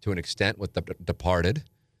to an extent with The Departed,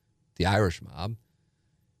 The Irish Mob,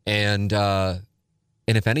 and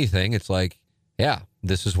if anything, it's like, yeah,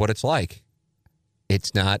 this is what it's like.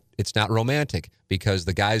 It's not romantic, because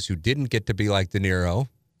the guys who didn't get to be like De Niro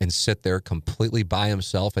and sit there completely by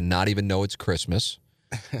himself and not even know it's Christmas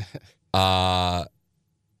are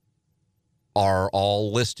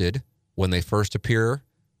all listed when they first appear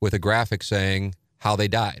with a graphic saying how they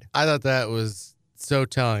died. I thought that was so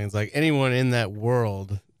telling. It's like anyone in that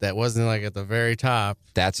world that wasn't like at the very top.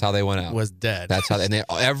 That's how they went out. Was dead. That's how.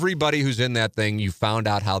 Everybody who's in that thing, you found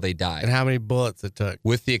out how they died and how many bullets it took.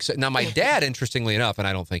 With the now, my dad, interestingly enough, and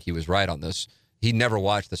I don't think he was right on this. He never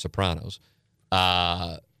watched The Sopranos.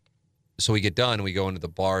 So we get done and we go into the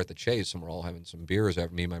bar at the Chase, and we're all having some beers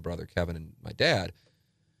after me, my brother Kevin, and my dad.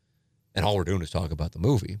 And all we're doing is talk about the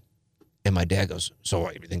movie. And my dad goes, "So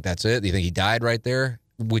what, you think that's it? Do you think he died right there?"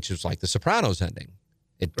 Which is like the Sopranos ending.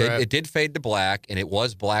 It did fade to black, and it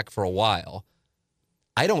was black for a while.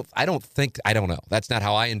 I don't know. That's not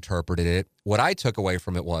how I interpreted it. What I took away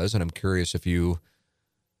from it was, and I'm curious if you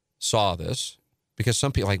saw this, because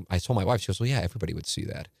some people, like I told my wife, she goes, "Well, yeah, everybody would see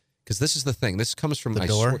that." Because this is the thing. This comes from the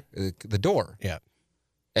door. The door. Yeah.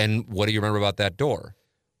 And what do you remember about that door?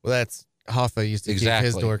 Well, that's Hoffa used to keep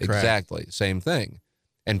his door cracked. Exactly. Same thing.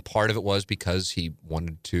 And part of it was because he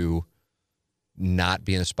wanted to not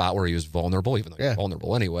be in a spot where he was vulnerable, even though he was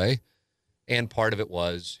vulnerable anyway. And part of it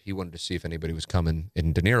was he wanted to see if anybody was coming,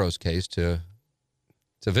 in De Niro's case, to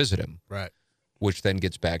visit him. Right. Which then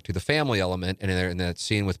gets back to the family element. And in that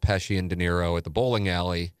scene with Pesci and De Niro at the bowling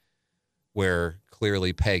alley, where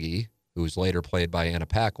clearly Peggy, who's later played by Anna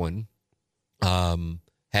Paquin,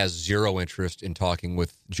 has zero interest in talking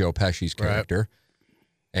with Joe Pesci's character.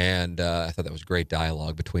 And I thought that was great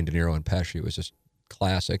dialogue between De Niro and Pesci. It was just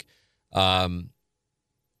classic. And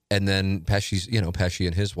then Pesci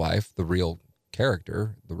and his wife, the real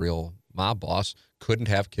character, the real mob boss, couldn't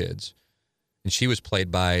have kids. And she was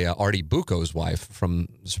played by Artie Bucco's wife from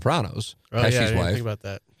The Sopranos. Oh, Pesci's yeah, I didn't wife. think about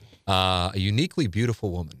that. A uniquely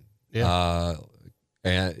beautiful woman. Yeah.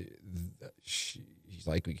 And she's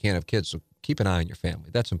like, we can't have kids, so keep an eye on your family.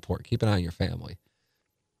 That's important. Keep an eye on your family.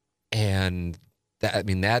 And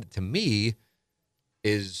that to me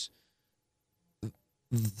is,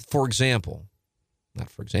 it's an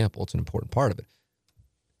important part of it.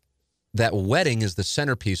 That wedding is the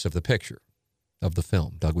centerpiece of the picture, of the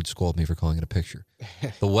film. Doug would scold me for calling it a picture.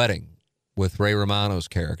 The wedding with Ray Romano's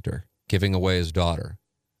character giving away his daughter.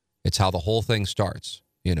 It's how the whole thing starts.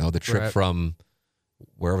 The trip from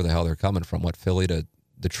wherever the hell they're coming from. What, Philly to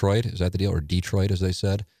Detroit? Is that the deal? Or Detroit, as they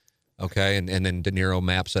said? Okay, and then De Niro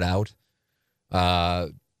maps it out.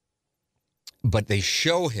 But they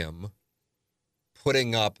show him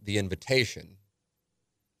putting up the invitation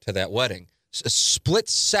to that wedding. A split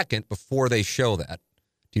second before they show that.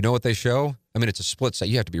 Do you know what they show? I mean, it's a split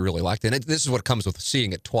second. You have to be really locked in. This is what comes with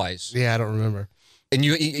seeing it twice. Yeah, I don't remember. And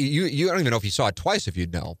you don't even know if you saw it twice if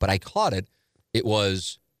you'd know. But I caught it. It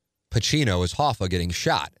was Pacino as Hoffa getting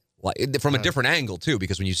shot. From a different angle, too,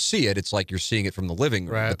 because when you see it, it's like you're seeing it from the living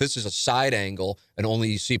room. Right. But this is a side angle, and only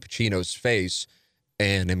you see Pacino's face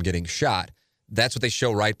and him getting shot. That's what they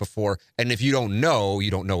show right before. And if you don't know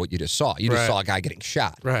what you just saw. You just saw a guy getting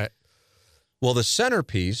shot. Right. Well, the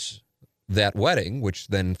centerpiece, that wedding, which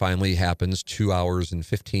then finally happens 2 hours and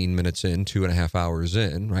 15 minutes in, 2.5 hours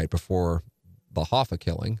in, right before the Hoffa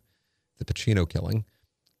killing, the Pacino killing,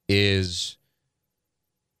 is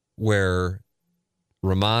where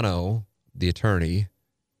Romano, the attorney,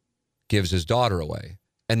 gives his daughter away.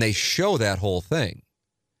 And they show that whole thing,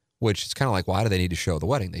 which is kind of like, why do they need to show the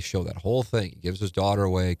wedding? They show that whole thing. He gives his daughter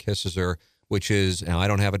away, kisses her, which is, now I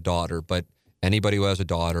don't have a daughter, but anybody who has a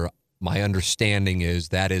daughter, my understanding is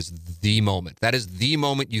that is the moment. That is the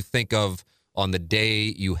moment you think of on the day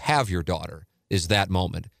you have your daughter, is that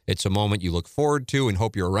moment. It's a moment you look forward to and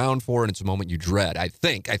hope you're around for, and it's a moment you dread. I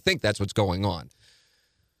think that's what's going on.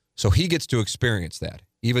 So he gets to experience that,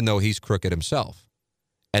 even though he's crooked himself.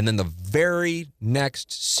 And then the very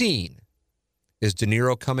next scene is De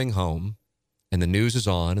Niro coming home, and the news is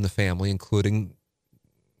on, and the family, including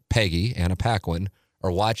Peggy, Anna Paquin,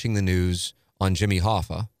 are watching the news on Jimmy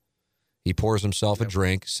Hoffa. He pours himself a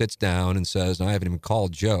drink, sits down, and says, I haven't even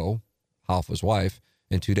called Joe, Hoffa's wife,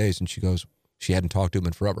 in 2 days. And she goes, she hadn't talked to him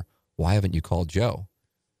in forever. Why haven't you called Joe?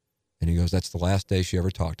 And he goes, that's the last day she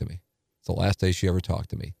ever talked to me. It's the last day she ever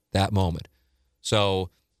talked to me. That moment.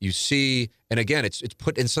 So you see, and again, it's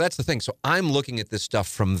put, and so that's the thing. So I'm looking at this stuff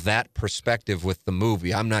from that perspective with the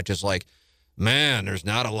movie. I'm not just like, man, there's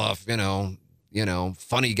not enough,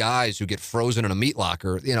 funny guys who get frozen in a meat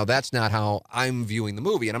locker. That's not how I'm viewing the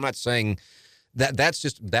movie. And I'm not saying that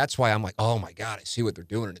that's why I'm like, oh my God, I see what they're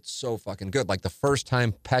doing. And it's so fucking good. Like the first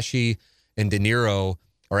time Pesci and De Niro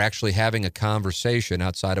are actually having a conversation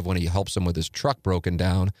outside of when he helps him with his truck broken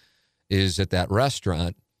down is at that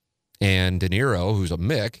restaurant. And De Niro, who's a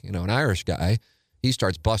Mick, an Irish guy, he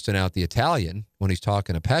starts busting out the Italian when he's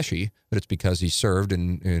talking to Pesci, but it's because he served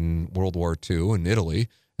in World War II in Italy,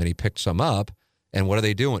 and he picked some up. And what are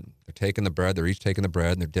they doing? They're taking the bread, they're each taking the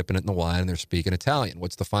bread, and they're dipping it in the wine, and they're speaking Italian.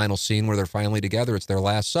 What's the final scene where they're finally together? It's their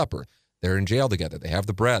last supper. They're in jail together. They have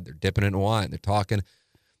the bread, they're dipping it in wine, they're talking.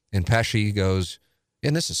 And Pesci goes,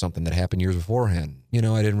 and this is something that happened years beforehand. I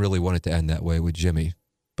didn't really want it to end that way with Jimmy,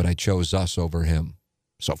 but I chose us over him.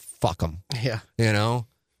 So fuck him. Yeah.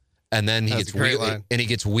 And then he gets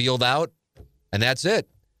wheeled out, and that's it.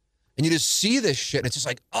 And you just see this shit, and it's just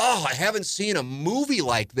like, oh, I haven't seen a movie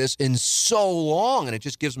like this in so long, and it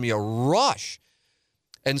just gives me a rush.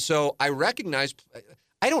 And so I recognize,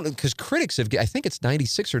 I don't know, because critics have, I think it's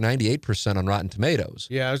 96 or 98% on Rotten Tomatoes.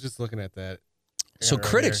 Yeah, I was just looking at that. So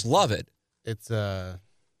critics love it. It's but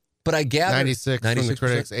I gather 96 from the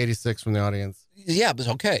critics, 86 from the audience. Yeah, but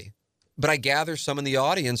okay. But I gather some in the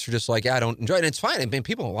audience are just like, yeah, I don't enjoy it. And it's fine. I mean,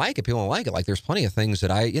 people don't like it. People don't like it. Like, there's plenty of things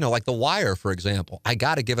that like The Wire, for example. I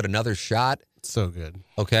got to give it another shot. It's so good.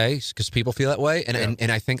 Okay, because people feel that way.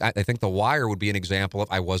 And I think The Wire would be an example of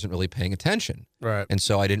I wasn't really paying attention. Right. And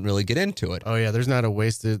so I didn't really get into it. Oh, yeah, there's not a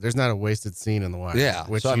wasted scene in The Wire. Yeah.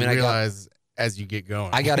 Which so, you realize as you get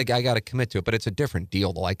going. I gotta commit to it, but it's a different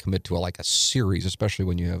deal to commit to a series, especially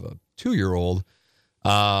when you have a 2-year-old.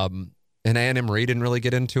 And Anna Marie didn't really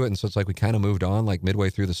get into it, and so it's like we kind of moved on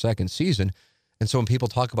midway through the second season. And so when people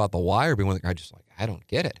talk about The Wire, I don't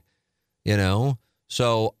get it,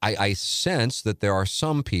 So I sense that there are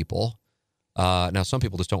some people Now, some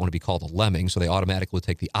people just don't want to be called a lemming, so they automatically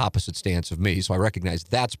take the opposite stance of me. So I recognize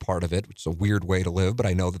that's part of it, which is a weird way to live, but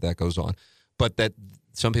I know that goes on. But that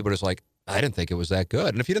some people are just like, I didn't think it was that good.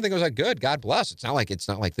 And if you didn't think it was that good, God bless. It's not like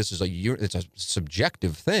this is it's a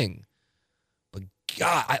subjective thing. But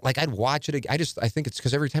God, I'd watch it. I think it's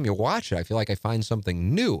because every time you watch it, I feel like I find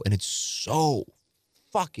something new, and it's so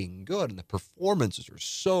fucking good, and the performances are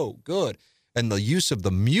so good, and the use of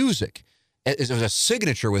the music is a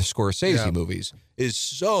signature with Scorsese movies is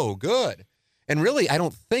so good. And really, I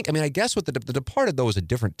guess with the Departed, though, was a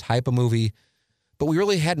different type of movie. But we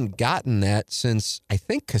really hadn't gotten that since, I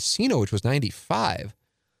think, Casino, which was 95.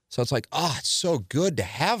 So it's like, it's so good to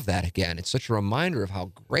have that again. It's such a reminder of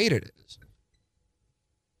how great it is.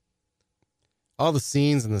 All the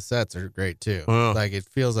scenes and the sets are great, too. Like, it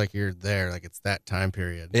feels like you're there, like it's that time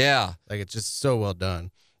period. Yeah. Like, it's just so well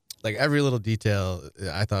done. Like, every little detail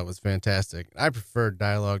I thought was fantastic. I prefer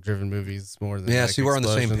dialogue-driven movies more than see, we're on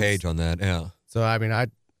the same page on that, yeah. So, I mean, I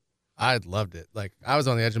loved it. Like, I was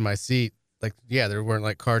on the edge of my seat. Like, yeah, there weren't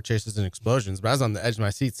like car chases and explosions, but I was on the edge of my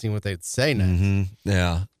seat seeing what they'd say next. Mm-hmm.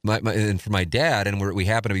 Yeah. And for my dad, and we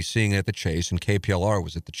happened to be seeing it at the Chase, and KPLR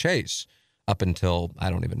was at the Chase up until, I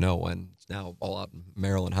don't even know when. It's now all out in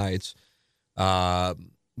Maryland Heights. But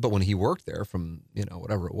when he worked there from,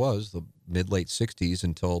 whatever it was, the mid-late 60s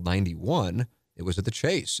until 91, it was at the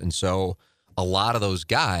Chase. And so a lot of those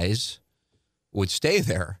guys would stay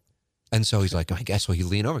there. And so he's like, I guess, he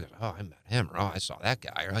leaned over and goes, I met him. Or, I saw that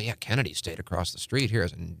guy. Or, yeah, Kennedy stayed across the street here.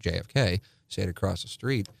 As in JFK, stayed across the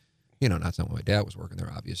street. That's not when my dad was working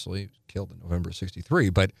there, obviously. He was killed in November of 63.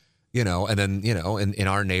 But, and then, in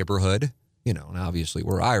our neighborhood, and obviously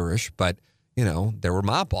we're Irish, but, there were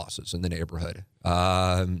mob bosses in the neighborhood.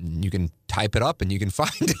 You can type it up and you can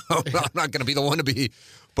find them. I'm not going to be the one to be,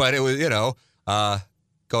 but it was,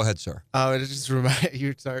 go ahead, sir. Oh, it just reminded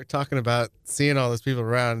you start talking about seeing all those people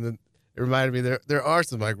around, and then it reminded me there are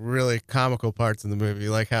some like really comical parts in the movie,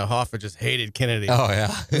 like how Hoffa just hated Kennedy. Oh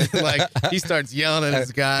yeah, like he starts yelling at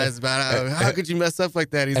his guys about how could you mess up like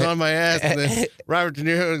that? He's on my ass, and then Robert De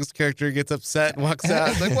Niro's character gets upset and walks out.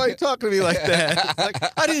 It's like, why are you talking to me like that? It's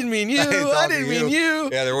like, I didn't mean you. I didn't mean you.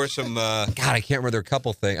 Yeah, there were some. God, I can't remember. There were a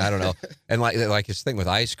couple things. I don't know. And like his thing with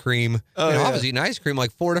ice cream. I was eating ice cream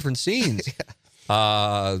like 4 different scenes.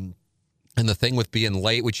 And the thing with being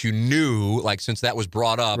late, which you knew, like, since that was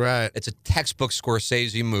brought up, right. It's a textbook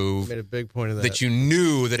Scorsese move. Made a big point of that. That you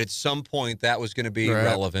knew that at some point that was going to be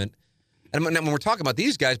relevant. And when we're talking about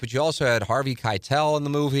these guys, but you also had Harvey Keitel in the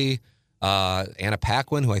movie, Anna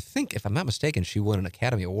Paquin, who I think, if I'm not mistaken, she won an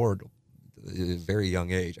Academy Award at a very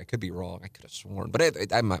young age. I could be wrong. I could have sworn.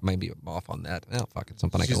 But I might be off on that. Oh, fuck, it's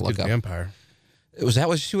something I can look up. Vampire. Was that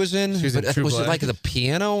what she was in? She was in True Was Blood. it like the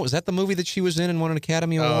piano? Was that the movie that she was in and won an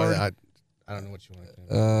Academy Award? I don't know what you want to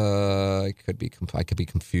do. I could be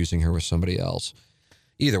confusing her with somebody else.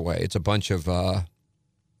 Either way, it's a bunch of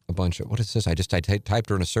what is this? I typed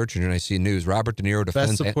her in a search engine and I see news. Robert De Niro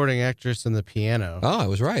defends Best Supporting Actress in The Piano. Oh, I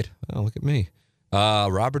was right. Oh, look at me.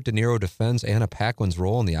 Robert De Niro defends Anna Paquin's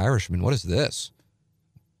role in The Irishman. What is this?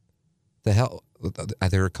 The hell? Are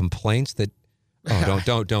there complaints that? Oh,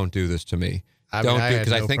 don't do this to me.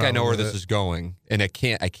 Because I think I know where this is going, and I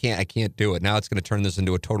can't do it. Now it's going to turn this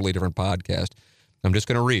into a totally different podcast. I'm just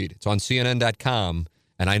going to read. It's on CNN.com,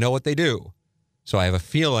 and I know what they do. So I have a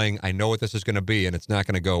feeling I know what this is going to be, and it's not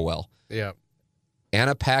going to go well. Yeah.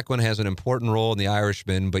 Anna Paquin has an important role in The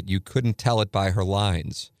Irishman, but you couldn't tell it by her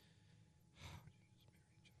lines.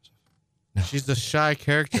 No. She's a shy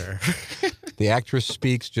character. The actress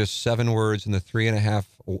speaks just 7 words in the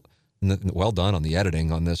 3.5... Well done on the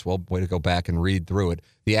editing on this. Well, way to go back and read through it.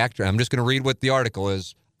 The actor, I'm just going to read what the article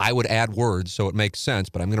is. I would add words so it makes sense,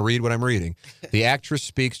 but I'm going to read what I'm reading. The actress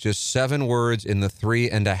speaks just 7 words in the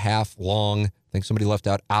 3.5 long, I think somebody left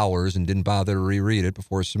out hours and didn't bother to reread it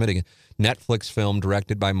before submitting it, Netflix film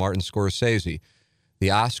directed by Martin Scorsese. The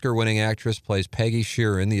Oscar-winning actress plays Peggy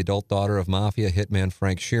Sheeran, the adult daughter of mafia hitman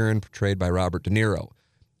Frank Sheeran, portrayed by Robert De Niro.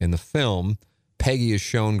 In the film, Peggy is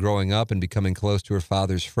shown growing up and becoming close to her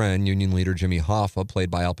father's friend, Union leader Jimmy Hoffa, played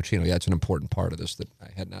by Al Pacino. Yeah, it's an important part of this that I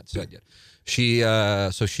had not said yet. She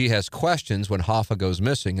has questions when Hoffa goes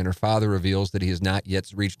missing, and her father reveals that he has not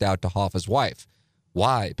yet reached out to Hoffa's wife.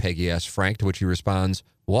 Why? Peggy asks Frank, to which he responds,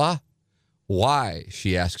 what? Why?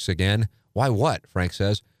 She asks again. Why what? Frank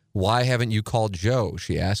says. Why haven't you called Joe?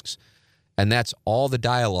 She asks. And that's all the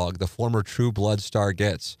dialogue the former True Blood star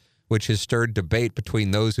gets, which has stirred debate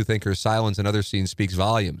between those who think her silence in other scenes speaks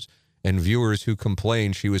volumes and viewers who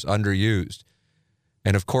complain she was underused.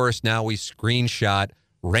 And, of course, now we screenshot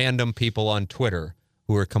random people on Twitter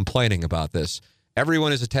who are complaining about this.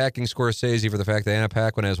 Everyone is attacking Scorsese for the fact that Anna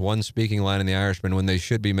Paquin has one speaking line in The Irishman when they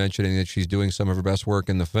should be mentioning that she's doing some of her best work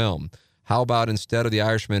in the film. How about instead of The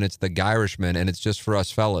Irishman, it's The Gyrishman, and it's just for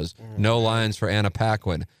us fellas. No lines for Anna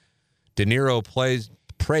Paquin. De Niro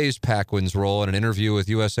praised Paquin's role in an interview with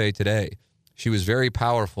USA Today. She was very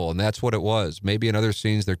powerful, and that's what it was. Maybe in other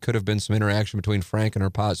scenes there could have been some interaction between Frank and her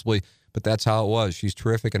possibly, but that's how it was. She's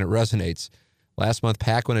terrific, and it resonates. Last month,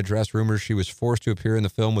 Paquin addressed rumors she was forced to appear in the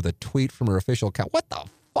film with a tweet from her official account. What the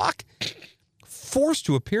fuck? Forced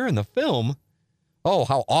to appear in the film? Oh,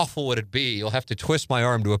 how awful would it be? You'll have to twist my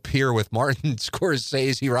arm to appear with Martin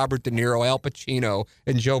Scorsese, Robert De Niro, Al Pacino,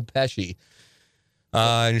 and Joe Pesci.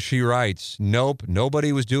 And she writes, nope,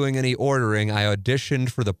 nobody was doing any ordering. I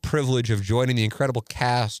auditioned for the privilege of joining the incredible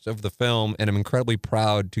cast of the film, and I'm incredibly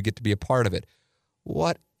proud to get to be a part of it.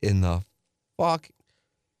 What in the fuck?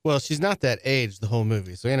 Well, she's not that age the whole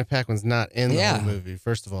movie, so Anna Paquin's not in the whole movie,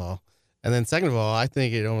 first of all. And then second of all, I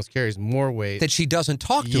think it almost carries more weight. That she doesn't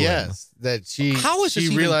talk to him. Yes, that she How is this she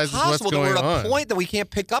even realizes possible what's going that we're at on. a point that we can't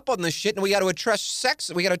pick up on this shit and we got to attach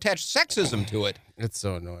sexism to it? It's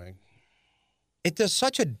so annoying. It does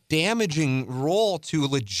such a damaging role to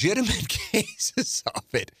legitimate cases of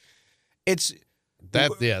it. It's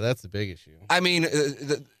that's the big issue. I mean,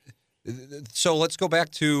 so let's go back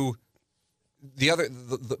to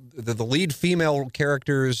the lead female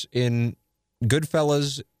characters in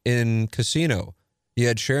Goodfellas, in Casino. You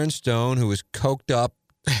had Sharon Stone, who was coked up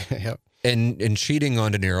Yep. and cheating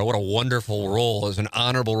on De Niro. What a wonderful role, as an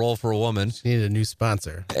honorable role for a woman. She needed a new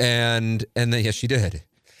sponsor. And then yes, she did.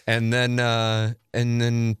 And then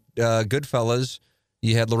Goodfellas,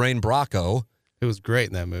 you had Lorraine Bracco, It was great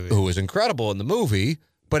in that movie. who was incredible in the movie,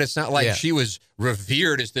 but it's not like she was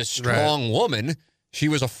revered as this strong woman. She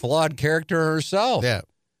was a flawed character herself. Yeah.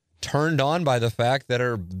 Turned on by the fact that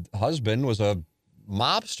her husband was a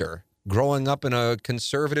mobster growing up in a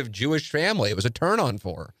conservative Jewish family. It was a turn on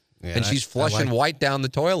for her. Yeah, and she's flushing white down the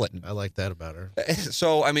toilet. I like that about her.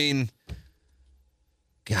 So, I mean,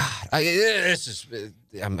 God, I'm Let being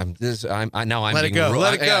it go.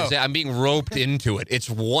 Let it go. I'm being roped into it.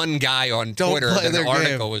 It's one guy on Twitter play that the their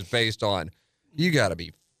article game. was based on. You got to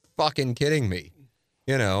be fucking kidding me.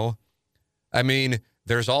 You know, I mean,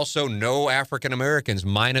 there's also no African Americans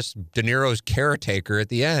minus De Niro's caretaker at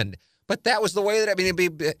the end. But that was the way that, I mean,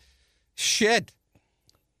 it'd be shit.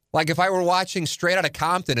 Like if I were watching Straight Outta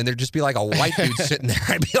Compton and there'd just be like a white dude sitting there,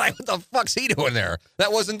 I'd be like, what the fuck's he doing there?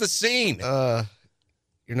 That wasn't the scene.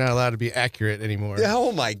 You're not allowed to be accurate anymore.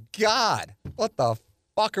 Oh my God. What the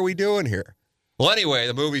fuck are we doing here? Well, anyway,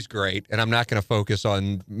 the movie's great, and I'm not going to focus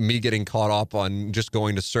on me getting caught up on just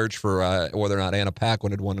going to search for whether or not Anna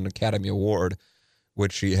Paquin had won an Academy Award,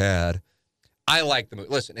 which she had. I like the movie.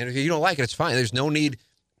 Listen, and if you don't like it, it's fine. There's no need.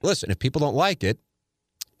 Listen, if people don't like it,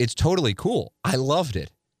 it's totally cool. I loved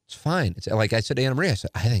it. It's fine. It's like I said to Anna Marie, I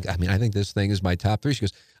said, I think this thing is my top 3. She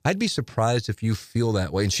goes, I'd be surprised if you feel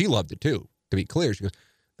that way. And she loved it too, to be clear. She goes,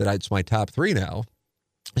 that it's my top 3 now.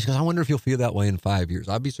 She goes, I wonder if you'll feel that way in 5 years.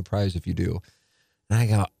 I'd be surprised if you do. And I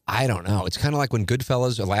go, I don't know. It's kind of like when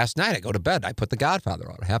Goodfellas, last night I go to bed, I put The Godfather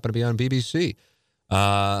on. It happened to be on BBC.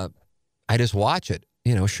 I just watch it.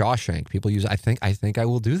 You know, Shawshank. People use, I think I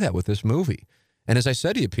will do that with this movie. And as I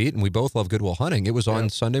said to you, Pete, and we both love Good Will Hunting, it was on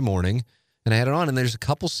Sunday morning, and I had it on, and there's a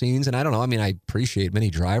couple scenes, and I don't know, I mean, I appreciate Minnie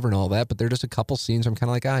Driver and all that, but there's just a couple scenes where I'm kind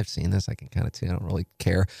of like, I've seen this, I can kind of see, I don't really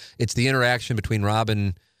care. It's the interaction between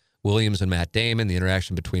Robin Williams and Matt Damon, the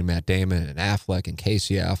interaction between Matt Damon and Affleck and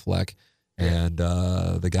Casey Affleck, and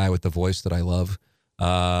the guy with the voice that I love,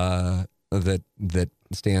 that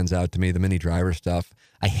stands out to me, the Minnie Driver stuff.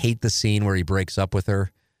 I hate the scene where he breaks up with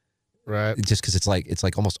her. Right. Just because it's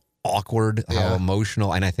like almost awkward, how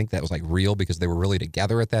emotional, and I think that was like real because they were really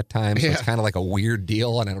together at that time. So it's kind of like a weird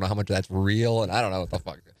deal, and I don't know how much that's real, and I don't know what the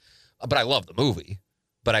fuck. But I love the movie.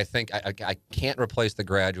 But I think I can't replace The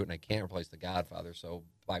Graduate, and I can't replace The Godfather. So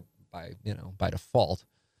by default,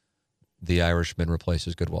 The Irishman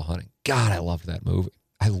replaces Good Will Hunting. God, I loved that movie.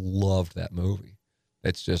 I loved that movie.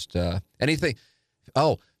 It's just anything.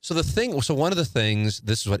 Oh, so one of the things,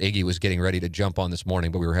 this is what Iggy was getting ready to jump on this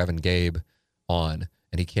morning, but we were having Gabe on,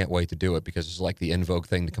 and he can't wait to do it because it's like the in vogue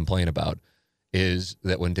thing to complain about, is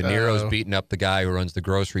that when De Niro's beating up the guy who runs the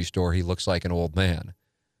grocery store, he looks like an old man.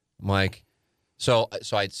 I'm like, so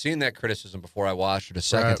I'd seen that criticism before I watched it a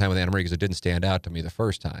second time with Anna Marie because it didn't stand out to me the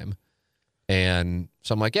first time. And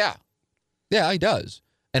so I'm like, yeah, he does.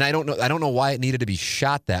 And I don't know why it needed to be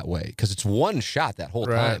shot that way, because it's one shot that whole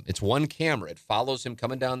time. It's one camera. It follows him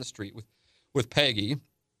coming down the street with Peggy,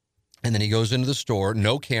 and then he goes into the store.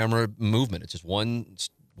 No camera movement. It's just one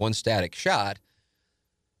static shot.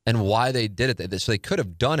 and why they did it. So they could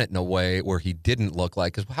have done it in a way where he didn't look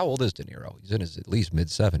like, because how old is De Niro? He's in his at least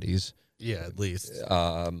mid-70s. Yeah, at least.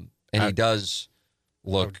 And he does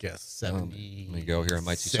look. I would guess 70. Let me go here. I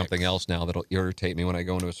might see something else now that'll irritate me when I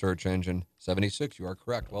go into a search engine. 76, you are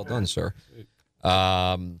correct. Well done, sir.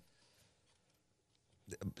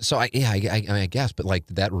 So I guess, but like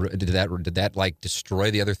did that like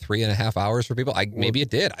destroy the other 3.5 hours for people? Maybe it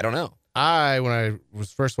did. I don't know. When I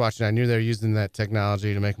was first watching, I knew they were using that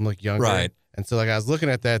technology to make them look younger. Right. And so like I was looking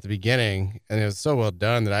at that at the beginning, and it was so well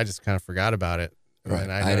done that I just kind of forgot about it. Right.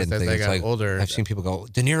 And I didn't think as they got older. I've seen people go,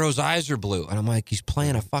 De Niro's eyes are blue. And I'm like, he's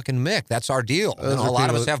playing a fucking Mick. That's our deal. A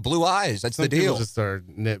lot of us have blue eyes. That's the deal. People just are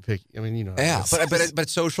nitpicky. I mean, you know. Yeah, but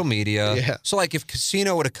social media. Yeah. So like if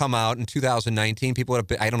Casino would have come out in 2019, people would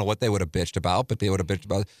have, I don't know what they would have bitched about, but they would have bitched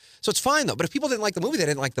about it. So it's fine though. But if people didn't like the movie, they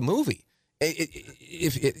didn't like the movie.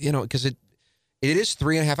 Because it is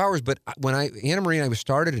 3.5 hours. But when Anna Marie and I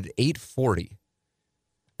started at 8:40,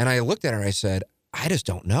 and I looked at her, I said, I just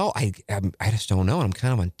don't know. I just don't know. And I'm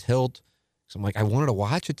kind of on tilt. So I'm like, I wanted to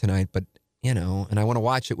watch it tonight, but, and I want to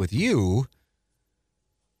watch it with you.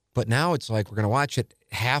 But now it's like we're going to watch it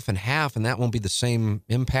half and half, and that won't be the same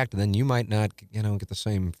impact. And then you might not, get the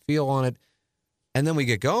same feel on it. And then we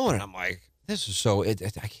get going, and I'm like, this is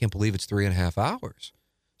I can't believe it's 3.5 hours.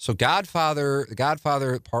 So Godfather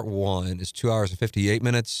Part 1 is 2 hours and 58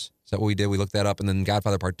 minutes. Is that what we did? We looked that up. And then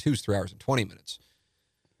Godfather Part 2 is 3 hours and 20 minutes.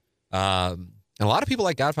 And a lot of people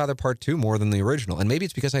like Godfather Part 2 more than the original. And maybe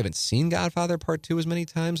it's because I haven't seen Godfather Part 2 as many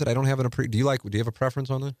times that I don't have do you have a preference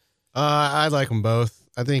on that? I like them both.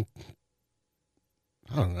 I think,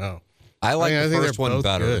 I don't know. I like the first one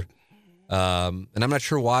better. And I'm not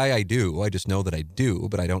sure why I do. I just know that I do,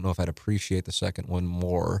 but I don't know if I'd appreciate the second one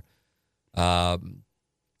more. And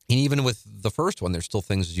even with the first one, there's still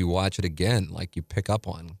things as you watch it again, like you pick up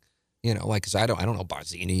on. Because I don't know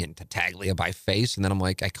Barzini and Tattaglia by face. And then I'm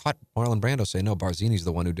like, I caught Marlon Brando say, no, Barzini's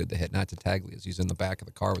the one who did the hit, not Tattaglia's. He's in the back of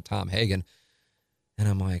the car with Tom Hagen. And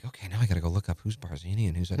I'm like, okay, now I got to go look up who's Barzini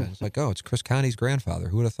and who's... It's like, it's Chris Conte's grandfather.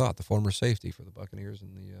 Who would have thought? The former safety for the Buccaneers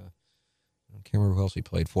and the... I can't remember who else he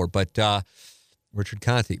played for, but Richard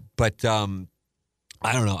Conte. But I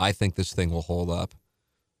don't know. I think this thing will hold up.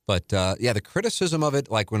 But, the criticism of it,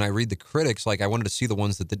 like when I read the critics, like I wanted to see the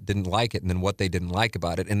ones that didn't like it and then what they didn't like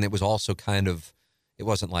about it. And it was also it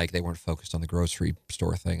wasn't like they weren't focused on the grocery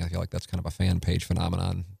store thing. I feel like that's kind of a fan page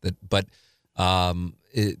phenomenon. It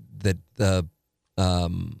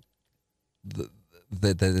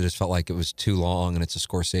just felt like it was too long and it's a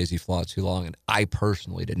Scorsese flaw too long. And I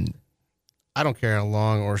personally didn't. I don't care how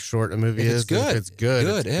long or short a movie is. Good. If it's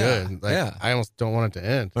good. It's good. Yeah. I almost don't want it to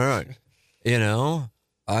end. All right.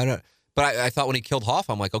 I thought when he killed Hoff,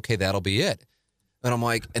 I'm like, okay, that'll be it. And I'm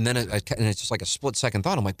like, and it's just like a split second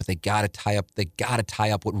thought. I'm like, but they got to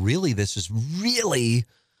tie up what really this is really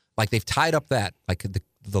like. They've tied up that like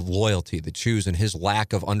the loyalty, the choose, and his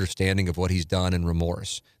lack of understanding of what he's done and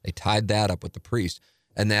remorse. They tied that up with the priest,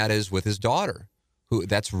 and that is with his daughter, who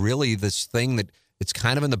that's really this thing that it's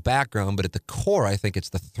kind of in the background, but at the core, I think it's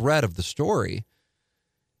the thread of the story.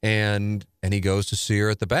 And he goes to see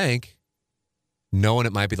her at the bank, knowing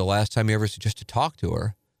it might be the last time he ever just to talk to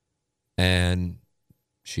her. And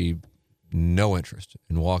she, no interest,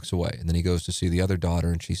 and walks away. And then he goes to see the other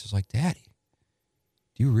daughter, and she says, like, Daddy,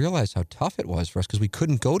 do you realize how tough it was for us? Because we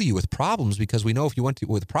couldn't go to you with problems because we know if you went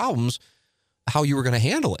with problems, how you were going to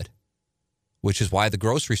handle it. Which is why the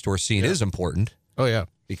grocery store scene is important. Oh, yeah.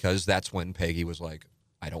 Because that's when Peggy was like,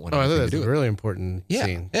 I don't want anything to do with it. That's a really important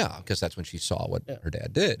scene. Yeah, because that's when she saw what her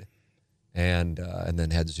dad did. And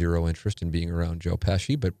then had zero interest in being around Joe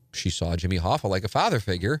Pesci, but she saw Jimmy Hoffa like a father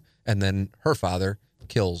figure, and then her father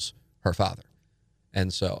kills her father.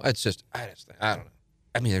 And so it's just, I don't know.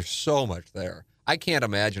 I mean, there's so much there. I can't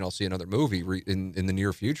imagine I'll see another movie in the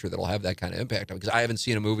near future that'll have that kind of impact on, because I haven't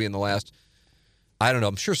seen a movie in the last, I don't know,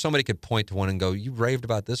 I'm sure somebody could point to one and go, you raved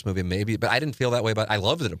about this movie, maybe, but I didn't feel that way about, I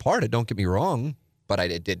loved The Departed, don't get me wrong, but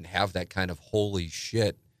it didn't have that kind of holy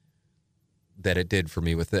shit that it did for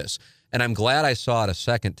me with this. And I'm glad I saw it a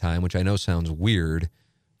second time, which I know sounds weird,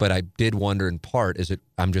 but I did wonder in part,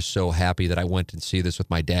 I'm just so happy that I went and see this with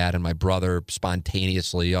my dad and my brother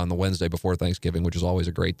spontaneously on the Wednesday before Thanksgiving, which is always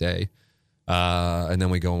a great day. And then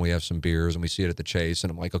we go and we have some beers and we see it at the Chase.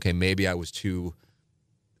 And I'm like, okay, maybe I was too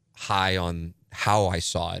high on how I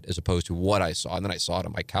saw it as opposed to what I saw. And then I saw it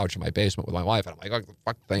on my couch in my basement with my wife. And I'm like, oh, the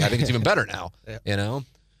fuck thing. I think it's even better now,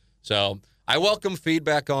 So I welcome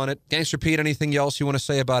feedback on it. Gangster Pete, anything else you want to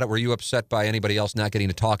say about it? Were you upset by anybody else not getting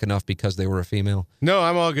to talk enough because they were a female? No,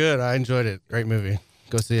 I'm all good. I enjoyed it. Great movie.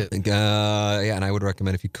 Go see it. And I would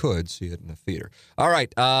recommend, if you could, see it in a theater. All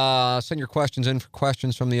right. Send your questions in for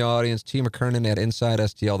questions from the audience. T. McKernan at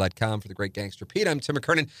InsideSTL.com for the Great Gangster Pete. I'm Tim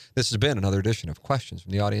McKernan. This has been another edition of Questions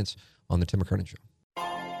from the Audience on the Tim McKernan Show.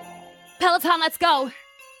 Peloton, let's go.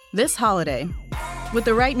 This holiday, with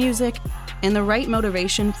the right music and the right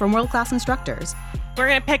motivation from world-class instructors, we're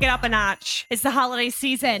going to pick it up a notch. It's the holiday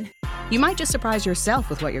season. You might just surprise yourself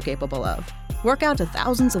with what you're capable of. Work out to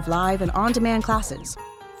thousands of live and on-demand classes,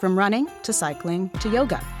 from running to cycling to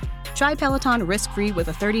yoga. Try Peloton risk-free with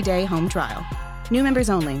a 30-day home trial. New members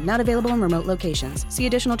only, not available in remote locations. See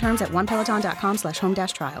additional terms at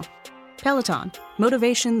onepeloton.com/home-trial. Peloton,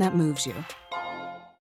 motivation that moves you.